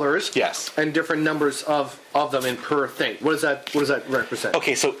different colors, and different numbers of them in per thing. What does that represent?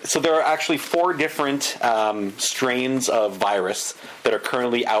 Okay, so there are actually 4 different strains of virus that are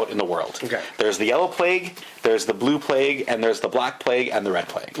currently out in the world. Okay. There's the yellow plague, there's the blue plague, and there's the black plague and the red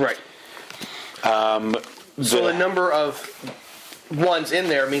plague. Right. So the number of ones in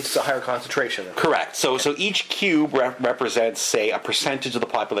there means it's a higher concentration. Correct. So each cube represents, say, a percentage of the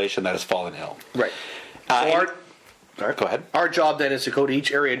population that has fallen ill. Right. Go ahead. Our job then is to go to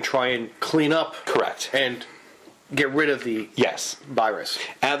each area and try and clean up. Correct. And get rid of the virus.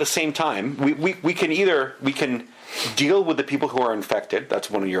 At the same time, we can deal with the people who are infected. That's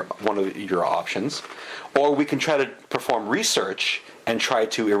one of your options, or we can try to perform research and try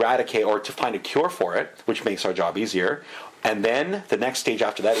to eradicate or to find a cure for it, which makes our job easier. And then the next stage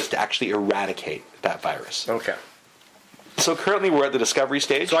after that is to actually eradicate that virus. Okay. So currently we're at the discovery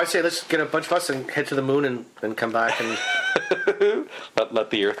stage. So I say let's get a bunch of us and head to the moon and come back and let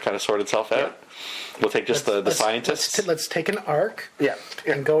the Earth kind of sort itself out. Yeah. We'll take just the scientists. Let's take an arc.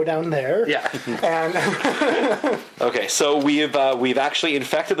 And go down there. Yeah. And okay, so we've actually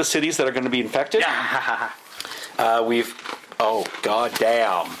infected the cities that are going to be infected. Yeah. Oh god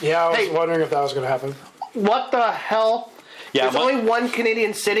damn. Yeah, I was wondering if that was going to happen. What the hell? Yeah, there's only one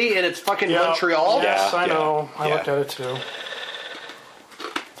Canadian city, and it's fucking Montreal. Yes, I know. I looked at it too.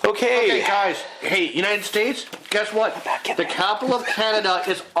 Okay, guys. Hey, United States. Guess what? The capital of Canada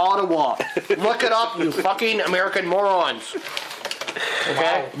is Ottawa. Look it up, you fucking American morons. Okay.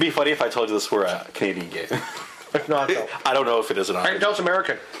 Wow. It'd be funny if I told you this were a Canadian game. It's not though. I don't know if it is or not. No, it's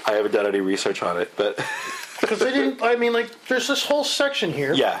American. I haven't done any research on it, but. Because they didn't. I mean, like, there's this whole section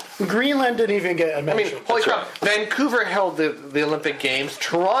here. Yeah. Greenland didn't even get a mention. I mean, holy crap! Right. Vancouver held the Olympic Games.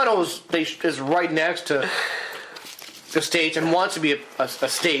 Toronto's is right next to the States and wants to be a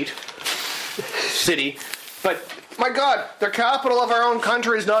city, but my God, the capital of our own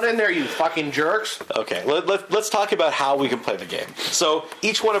country is not in there. You fucking jerks. Okay, let's talk about how we can play the game. So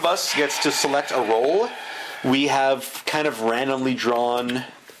each one of us gets to select a role. We have kind of randomly drawn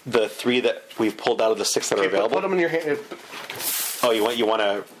the 3 that we've pulled out of the 6 that are available. Put them in your hand. Oh, you want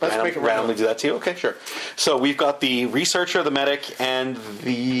to randomly do that too? Okay, sure. So we've got the researcher, the medic, and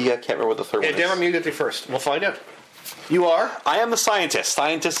the I can't remember what the third one is. Devram, you get the first. We'll find out. You are? I am the scientist.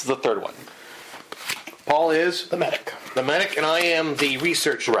 Scientist is the third one. Paul is the medic. The medic, and I am the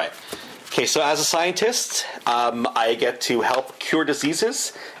researcher. Right. Okay, so as a scientist, I get to help cure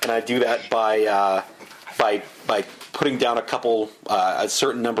diseases, and I do that by putting down a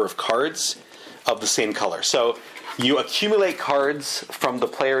certain number of cards of the same color. So you accumulate cards from the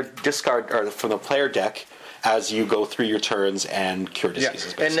player from the player deck as you go through your turns and cure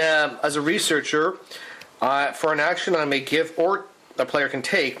diseases. Yeah. And as a researcher, for an action I may give or a player can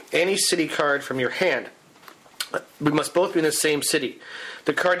take any city card from your hand. We must both be in the same city.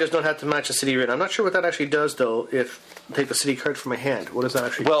 The card does not have to match the city you're in. I'm not sure what that actually does, though, if I take the city card from my hand. What does that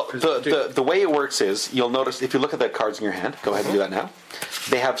actually do? Well, the way it works is, you'll notice, if you look at the cards in your hand, go ahead and do that now,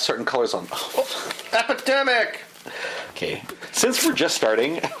 they have certain colors on them. Oh, epidemic! Okay. Since we're just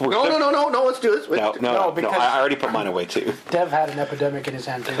starting... No, let's do this. No, I already put mine away, too. Dev had an epidemic in his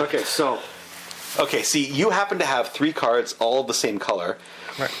hand, too. Okay, so... Okay, see, you happen to have 3 cards, all the same color.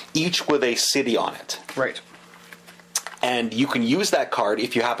 each with a city on it. Right. And you can use that card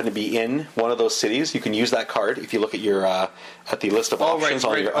if you happen to be in one of those cities. You can use that card if you look at your at the list of options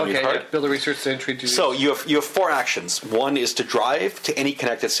on your card. Yeah. Build a research century. So you have 4 actions. One is to drive to any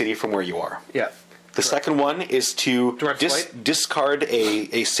connected city from where you are. Yeah. The second one is to discard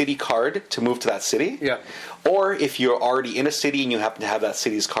a city card to move to that city. Yeah. Or if you're already in a city and you happen to have that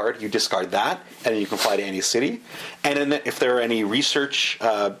city's card, you discard that, and then you can fly to any city. And then if there are any research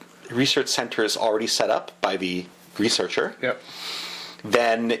centers already set up by the researcher,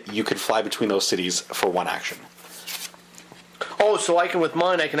 then you could fly between those cities for 1 action. Oh, so with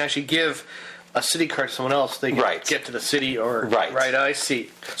mine, I can actually give a city card to someone else. They can get to the city Right, I see.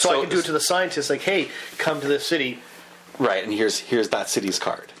 So I can do it to the scientists, like, hey, come to this city. Right, and here's that city's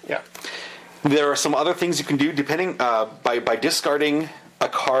card. Yeah. There are some other things you can do depending by discarding a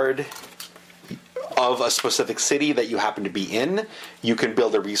card of a specific city that you happen to be in. You can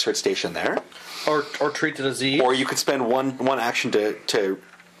build a research station there, or treat the disease, or you could spend one action to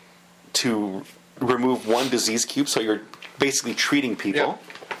remove 1 disease cube. So you're basically treating people. Yeah.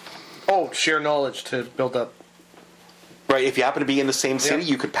 Oh, share knowledge to build up. Right, if you happen to be in the same city,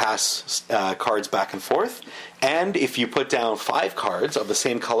 you could pass cards back and forth. And if you put down 5 cards of the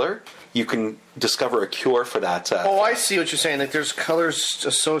same color, you can discover a cure for that. I see what you're saying. Like there's colors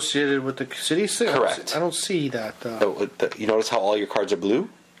associated with the cities. Correct. I don't see that. You notice how all your cards are blue?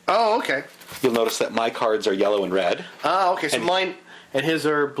 Oh, okay. You'll notice that my cards are yellow and red. Ah, okay. So mine and his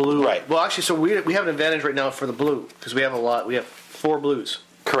are blue. Right. Well, actually, so we have an advantage right now for the blue because we have a lot. We have 4 blues.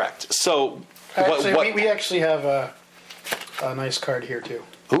 Correct. So we actually have a nice card here too.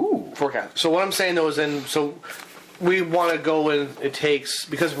 Ooh. Forecast. So what I'm saying though is we want to go in. It takes,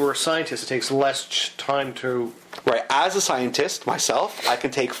 because we're a scientist, it takes less time to. Right. As a scientist myself, I can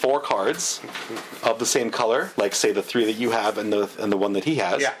take 4 cards of the same color, like say the 3 that you have and the one that he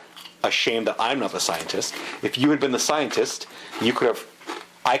has. Yeah. A shame that I'm not the scientist. If you had been the scientist,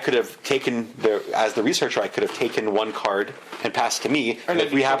 I could have taken as the researcher. I could have taken 1 card and passed it to me. And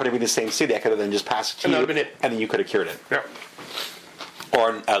if we happen to be in the same city, I could have then just passed it to you, and then you could have cured it. Yeah.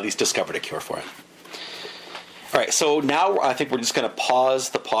 Or at least discovered a cure for it. All right, so now I think we're just going to pause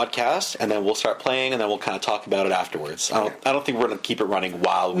the podcast, and then we'll start playing, and then we'll kind of talk about it afterwards. I don't think we're going to keep it running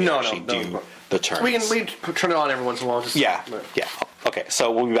while we do the turns. We can turn it on every once in a while. Yeah. Okay,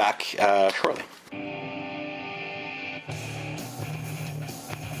 so we'll be back shortly.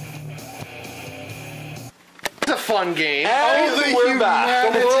 It's a fun game. And we're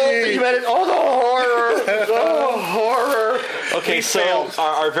back. The horror. The horror. Okay, so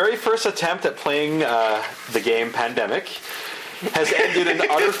our very first attempt at playing the game Pandemic has ended in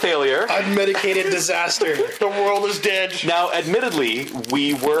utter failure. Unmedicated disaster. The world is dead. Now, admittedly,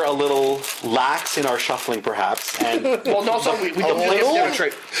 we were a little lax in our shuffling, perhaps, and the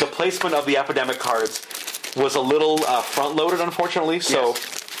placement of the epidemic cards was a little front-loaded, unfortunately. So.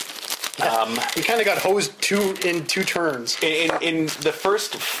 We kind of got hosed in 2 turns. In the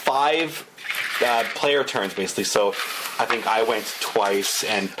first 5 player turns, basically. So I think I went twice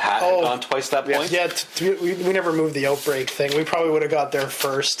and Pat had gone twice at that point. Yeah, we never moved the outbreak thing. We probably would have got there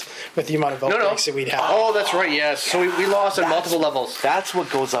first with the amount of outbreaks that we'd had. Oh, that's right, yes. So we lost on multiple levels. That's what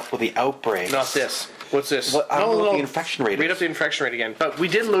goes up with the outbreak. Not this. What's this? I don't know what the infection rate is. Read up the infection rate again. But we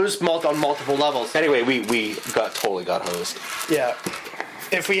did lose on multiple levels. Anyway, we totally got hosed. Yeah.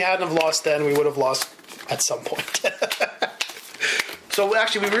 If we hadn't have lost then, we would have lost at some point. So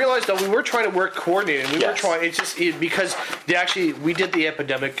actually, we realized that we were trying to work coordinated. We were trying. It's just because we did the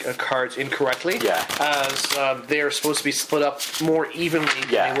epidemic cards incorrectly. Yeah. As they are supposed to be split up more evenly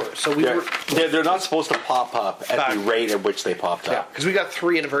than they were. So they're not supposed to pop up at the rate at which they popped up. Yeah. Because we got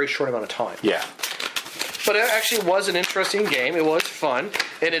 3 in a very short amount of time. Yeah. But it actually was an interesting game. It was fun,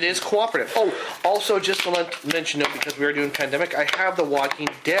 and it is cooperative. Oh, also, just to mention, because we are doing Pandemic, I have the Walking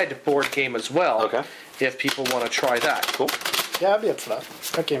Dead board game as well. Okay. If people want to try that. Cool. Yeah, I'd be up for that.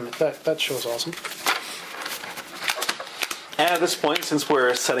 That game, that show's awesome. And at this point, since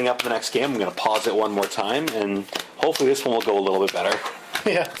we're setting up the next game, I'm going to pause it one more time, and hopefully this one will go a little bit better.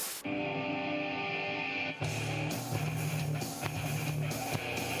 Yeah.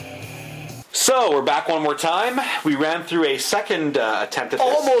 So, we're back one more time. We ran through a second attempt at this.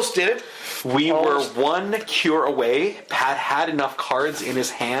 Almost did it. We were 1 cure away. Pat had enough cards in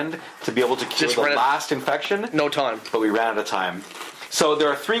his hand to be able to cure the last infection. No time. But we ran out of time. So there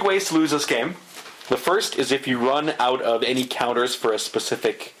are 3 ways to lose this game. The first is if you run out of any counters for a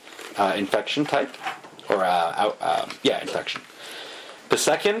specific infection type. Or, infection. The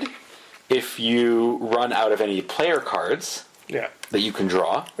second, if you run out of any player cards that you can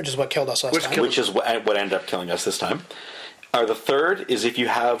draw. Which is what killed us last time. Which is what ended up killing us this time. The third is if you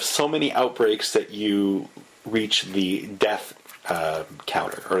have so many outbreaks that you reach the death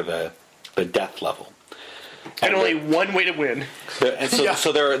counter, or the death level. And only one way to win.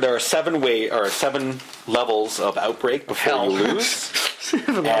 So there are 7 levels of outbreak before you lose.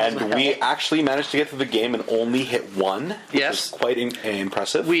 And we actually managed to get through the game and only hit one. Which is quite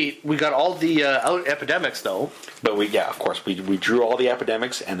impressive. We got all the epidemics though. But of course, we drew all the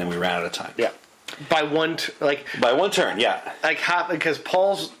epidemics and then we ran out of time. Yeah. By one turn, yeah. Because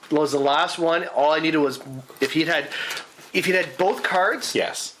Paul's was the last one. All I needed was if he'd had both cards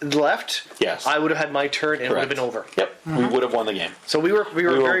left, I would have had my turn and it would have been over. Yep. We would have won the game. So we were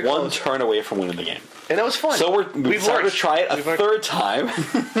very one close. Turn away from winning the game. And that was fun. So we decided to try it a third time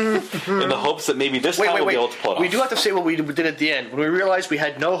in the hopes that maybe this time we'll be able to pull it off. We do have to say what we did at the end. When we realized we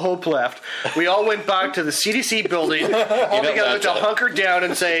had no hope left, we all went back to the CDC building all together to hunker down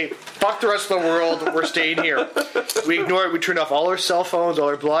and say, fuck the rest of the world, we're staying here. We ignored, we turned off all our cell phones, all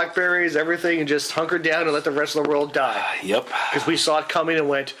our Blackberries, everything, and just hunkered down and let the rest of the world die. Yep. Because we saw it coming and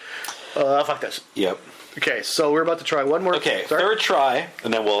went, fuck this. Yep. Okay, so we're about to try one more. Okay, third try,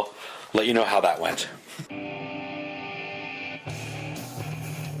 and then we'll let you know how that went.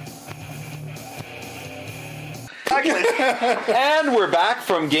 And we're back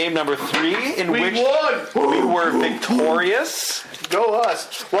from game number 3, in which we were victorious. Go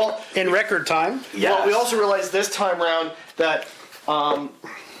us. Well, in record time. Yes. Well, we also realized this time around that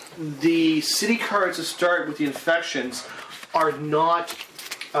the city cards that start with the infections are not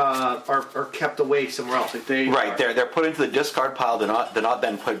are kept away somewhere else. Like they're put into the discard pile. They're not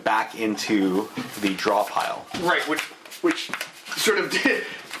then put back into the draw pile. Right, which sort of did,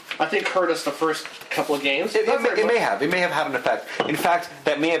 I think, hurt us the first couple of games. It may have had an effect. In fact,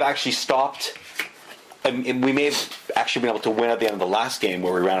 that may have actually stopped. And we may have actually been able to win at the end of the last game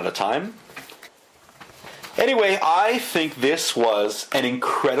where we ran out of time. Anyway, I think this was an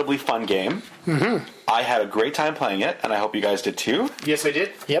incredibly fun game. Mm-hmm. I had a great time playing it, and I hope you guys did too. Yes, I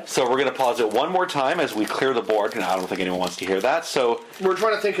did. Yep. So we're going to pause it one more time as we clear the board, and I don't think anyone wants to hear that. So we're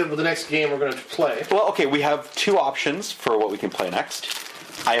trying to think of the next game we're going to play. Well, okay, we have 2 options for what we can play next.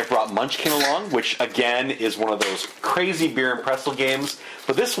 I have brought Munchkin along, which again is one of those crazy beer and pretzel games,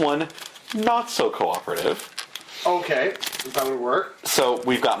 but this one, not so cooperative. Okay, that would work. So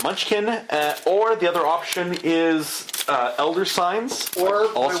we've got Munchkin, or the other option is Elder Signs, or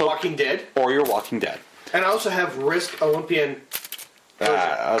also Walking Dead, or Your Walking Dead. And I also have Risk Olympian.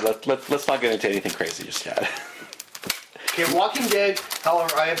 Let's not get into anything crazy just yet. Okay, Walking Dead,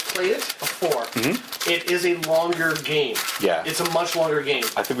 however, I have played it before. Mm-hmm. It is a longer game. Yeah. It's a much longer game.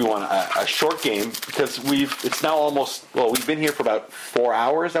 I think we want a short game because it's now almost, we've been here for about 4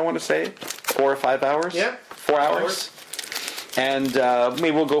 hours, I want to say. 4 or 5 hours? Yeah. 4 hours. And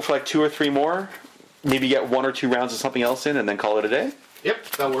maybe we'll go for like 2 or 3 more. Maybe get 1 or 2 rounds of something else in and then call it a day.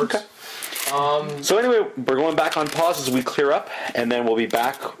 Yep, that works. Okay. So anyway, we're going back on pause as we clear up, and then we'll be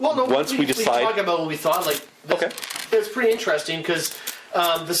back once we decide. We talk about what we thought. It's pretty interesting because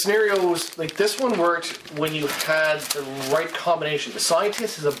the scenarios, like this one worked when you had the right combination. The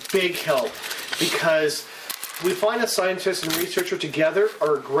scientist is a big help because we find that scientist and researcher together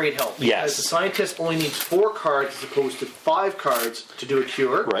are a great help. Yes. Because the scientist only needs 4 cards as opposed to 5 cards to do a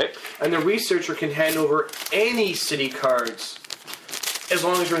cure. Right. And the researcher can hand over any city cards. As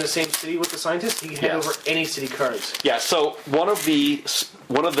long as you're in the same city with the scientist, he can hand over any city cards. Yeah. So one of the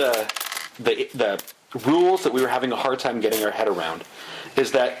rules that we were having a hard time getting our head around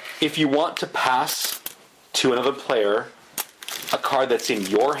is that if you want to pass to another player a card that's in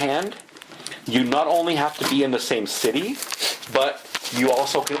your hand, you not only have to be in the same city, but you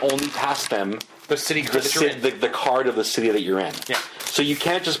also can only pass them the city card that you're in. The card of the city that you're in. Yeah. So you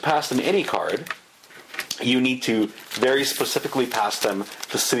can't just pass them any card. You need to very specifically pass them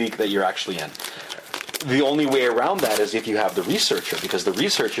the city that you're actually in. The only way around that is if you have the researcher, because the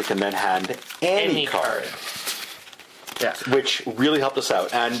researcher can then hand any card. Yeah. Which really helped us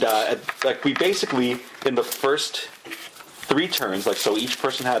out. And we basically, in the first 3 turns, so each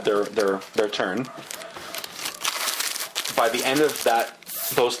person had their turn. By the end of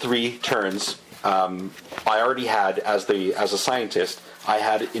those 3 turns, I already had, as a scientist, I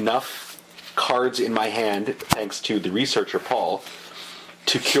had enough cards in my hand, thanks to the researcher Paul,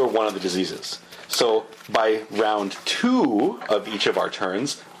 to cure one of the diseases. So by round 2 of each of our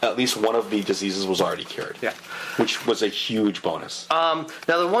turns, at least one of the diseases was already cured. Yeah. Which was a huge bonus. Now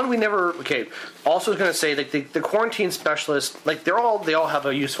the one we never also going to say that the quarantine specialist, like they all have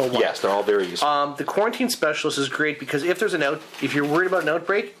a useful one. Yes, they're all very useful. The quarantine specialist is great because if you're worried about an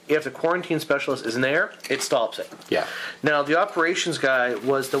outbreak, if the quarantine specialist isn't there, it stops it. Yeah. Now the operations guy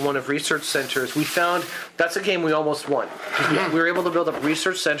was the one of research centers. We found that's a game we almost won. We were able to build up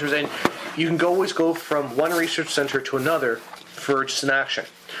research centers, and you can always go from one research center to another for just an action.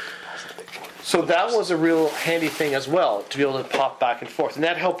 So that was a real handy thing as well, to be able to pop back and forth. And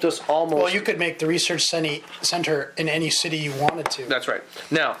that helped us almost... Well, you could make the research center in any city you wanted to. That's right.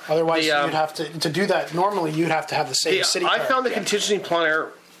 Now, otherwise, you'd have to do that. Normally, you'd have to have the same city I found the contingency planner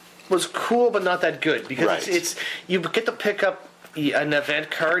was cool, but not that good. Because it's you get to pick up an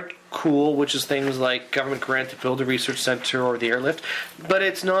event card, cool, which is things like government grant to build a research center or the airlift. But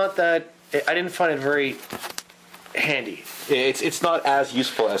it's not that... I didn't find it very... handy. It's not as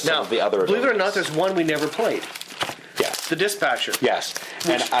useful as some of the other. Believe it or not, there's one we never played. Yes. The dispatcher. Yes.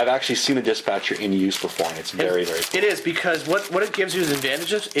 And I've actually seen the dispatcher in use before, and it's very, very cool. It is, because what it gives you as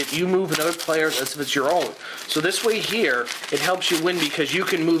advantages, if you move another player as if it's your own. So this way here, it helps you win because you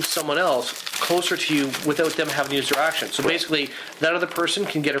can move someone else closer to you without them having to use their action. So basically, that other person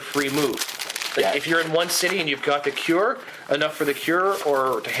can get a free move. Like if you're in one city and you've got the cure, enough for the cure,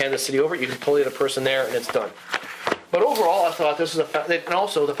 or to hand the city over, you can pull the other person there and it's done. But overall, I thought this was and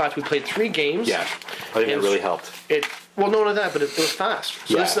also the fact we played 3 games. Yeah, I think it really helped. Well, not only that, but it was fast.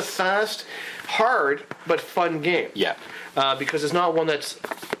 So this is a fast, hard, but fun game. Yeah. Because it's not one that's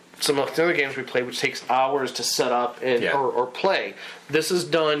some of the other games we played, which takes hours to set up and or play. This is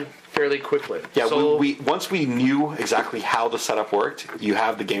done fairly quickly. Yeah, so we once we knew exactly how the setup worked, you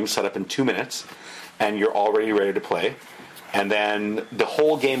have the game set up in 2 minutes, and you're already ready to play. And then the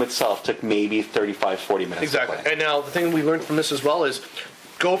whole game itself took maybe 35, 40 minutes. Exactly. To play. And now the thing we learned from this as well is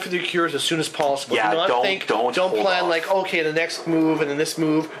go for the cures as soon as possible. Yeah, don't plan like, okay, the next move and then this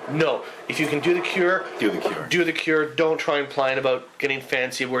move. No. If you can do the cure, do the cure. Do the cure. Don't try and plan about getting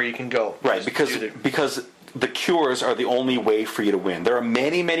fancy where you can go. Right, because the cures are the only way for you to win. There are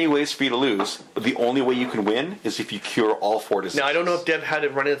many, many ways for you to lose, but the only way you can win is if you cure all 4 diseases. Now, I don't know if Deb had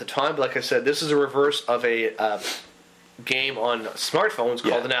it running at the time, but like I said, this is a reverse of a game on smartphones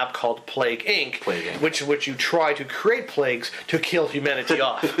called an app called Plague Inc. Which you try to create plagues to kill humanity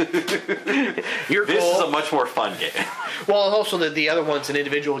off. This is a much more fun game. Well, also the other one's an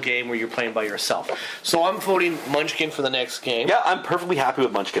individual game where you're playing by yourself. So I'm voting Munchkin for the next game. Yeah, I'm perfectly happy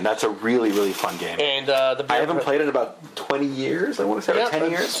with Munchkin. That's a really, really fun game. And I haven't played it in about 20 years, I want to say, or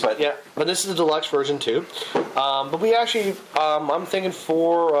 10 years. But this is the deluxe version too. But we actually, I'm thinking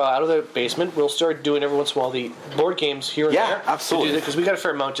for Out of the Basement, we'll start doing every once in a while the board games here and there. Yeah, absolutely. Because we got a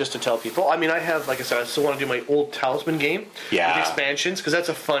fair amount just to tell people. I mean, I have, like I said, I still want to do my old Talisman game with expansions, because that's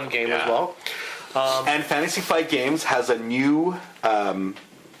a fun game as well. And Fantasy Flight Games has a new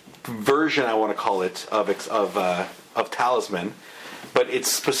version, I want to call it, of Talisman, but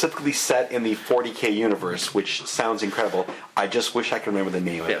it's specifically set in the 40K universe, which sounds incredible. I just wish I could remember the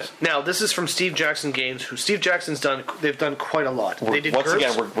name of it. Now, this is from Steve Jackson Games, who Steve Jackson's done. They've done quite a lot. They did once GURPS.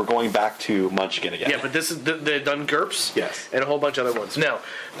 Again, we're going back to Munchkin again. Yeah, but this is they've done GURPS. Yes. And a whole bunch of other ones. Now,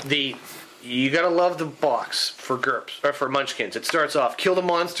 you gotta love the box for GURPS or for Munchkins. It starts off: kill the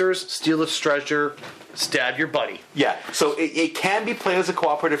monsters, steal its treasure, stab your buddy. Yeah. So it can be played as a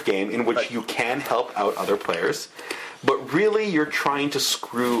cooperative game in which you can help out other players. But really, you're trying to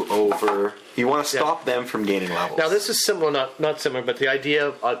screw over... You want to stop them from gaining levels. Now, this is similar, not similar, but the idea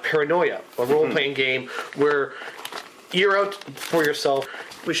of Paranoia, a role-playing game where you're out for yourself.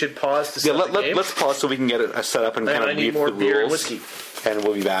 We should pause to set the game. Let's pause so we can get it set up and kind of read the rules. Beer and whiskey. And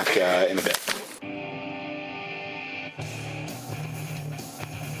we'll be back in a bit.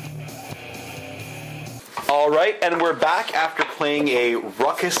 All right, and we're back after playing a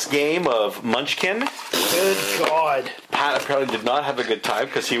ruckus game of Munchkin. Good God. Pat apparently did not have a good time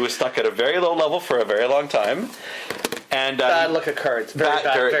because he was stuck at a very low level for a very long time. And bad luck at cards. Very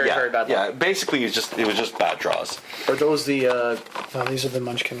bad luck. Yeah, basically it was just bad draws. Are those the... No, these are the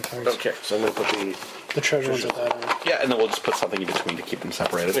Munchkin cards. Okay, so I'm going to put the treasure ones at that end. Yeah, and then we'll just put something in between to keep them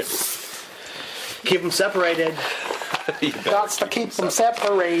separated. Keep them separated. Got to keep them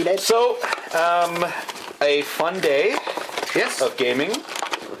separated. So, a fun day of gaming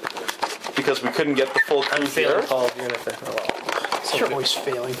because we couldn't get the full crew here. You're always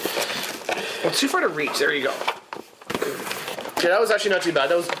failing. Well, it's too far to reach. There you go. Yeah, that was actually not too bad.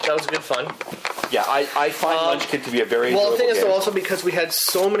 That was good fun. Yeah, I find Munchkin to be a very well. The thing is, game. though, also because we had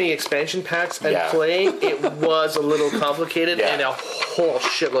so many expansion packs and playing, it was a little complicated and a whole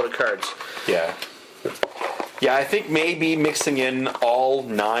shitload of cards. Yeah. Yeah, I think maybe mixing in all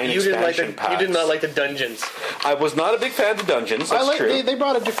 9 expansion packs. You did not like the dungeons. I was not a big fan of the dungeons. That's true. They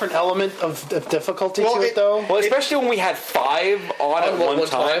brought a different element of difficulty to it, though. Well, especially when we had 5 on at one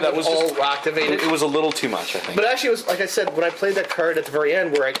time. That was all just activated. It was a little too much, I think. But actually, it was like I said, when I played that card at the very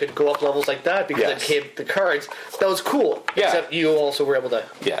end, where I could go up levels like that because I hit the cards, that was cool. Yeah. Except you also were able to.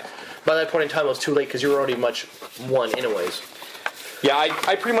 Yeah. By that point in time, it was too late because you were already much won anyways. Yeah,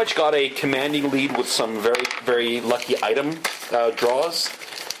 I pretty much got a commanding lead with some very, very lucky item draws.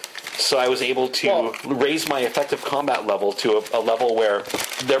 So I was able to raise my effective combat level to a level where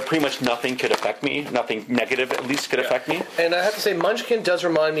there pretty much nothing could affect me. Nothing negative, at least, could affect me. And I have to say, Munchkin does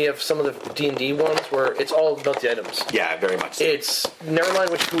remind me of some of the D&D ones where it's all about the items. Yeah, very much so. It's never mind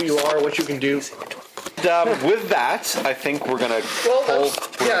who you are, what you can do. With that, I think we're going to call it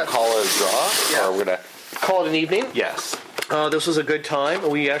a draw. Yeah. Or we're going to call it an evening. Yes. This was a good time.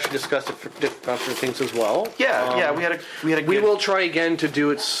 We actually discussed different things as well. Yeah, we had a good... We will try again to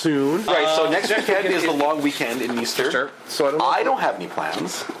do it soon. Right, so next weekend is the long weekend in Easter. So I don't have any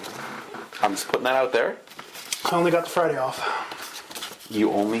plans. I'm just putting that out there. I only got the Friday off. You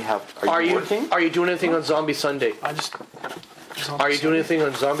only have... Are you working? Are you doing anything on Zombie Sunday? Are you doing anything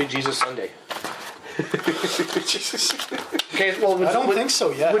on Zombie Jesus Sunday? Okay, well, I don't think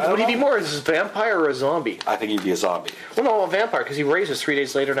so yet. Would he be more a vampire or a zombie? I think he'd be a zombie. Well, no, a vampire, because he raises 3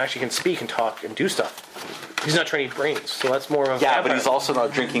 days later and actually can speak and talk and do stuff. He's not trying to eat brains, so that's more of a vampire. Yeah, but he's also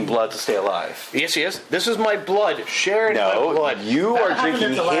not drinking blood to stay alive. Yes, he is. This is my blood. Shared my blood. No, you are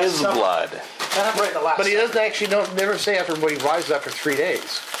drinking his blood. But he doesn't actually never say after when he rises after 3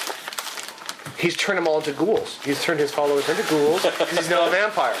 days. He's turned them all into ghouls. He's turned his followers into ghouls because he's now a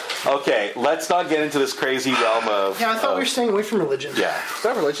vampire. Okay, let's not get into this crazy realm of... Yeah, I thought we were staying away from religion. Yeah. It's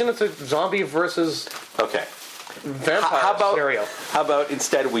not religion. It's a zombie versus vampire scenario. How about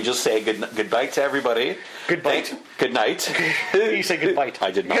instead we just say good night to everybody? Good bite. Good night. You said good bite. I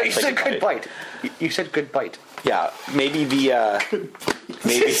did not You said good bite. You said good bite. Yeah, maybe the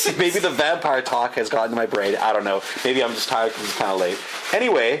maybe the vampire talk has gotten to my brain. I don't know. Maybe I'm just tired because it's kind of late.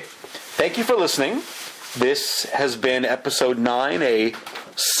 Anyway, thank you for listening. This has been episode 9, a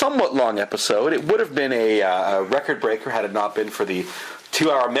somewhat long episode. It would have been a record breaker had it not been for the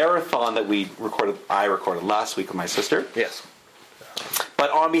 2-hour marathon that I recorded last week with my sister. Yes.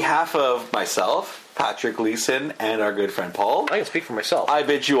 But on behalf of myself, Patrick Gleason, and our good friend Paul, I can speak for myself. I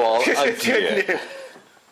bid you all adieu.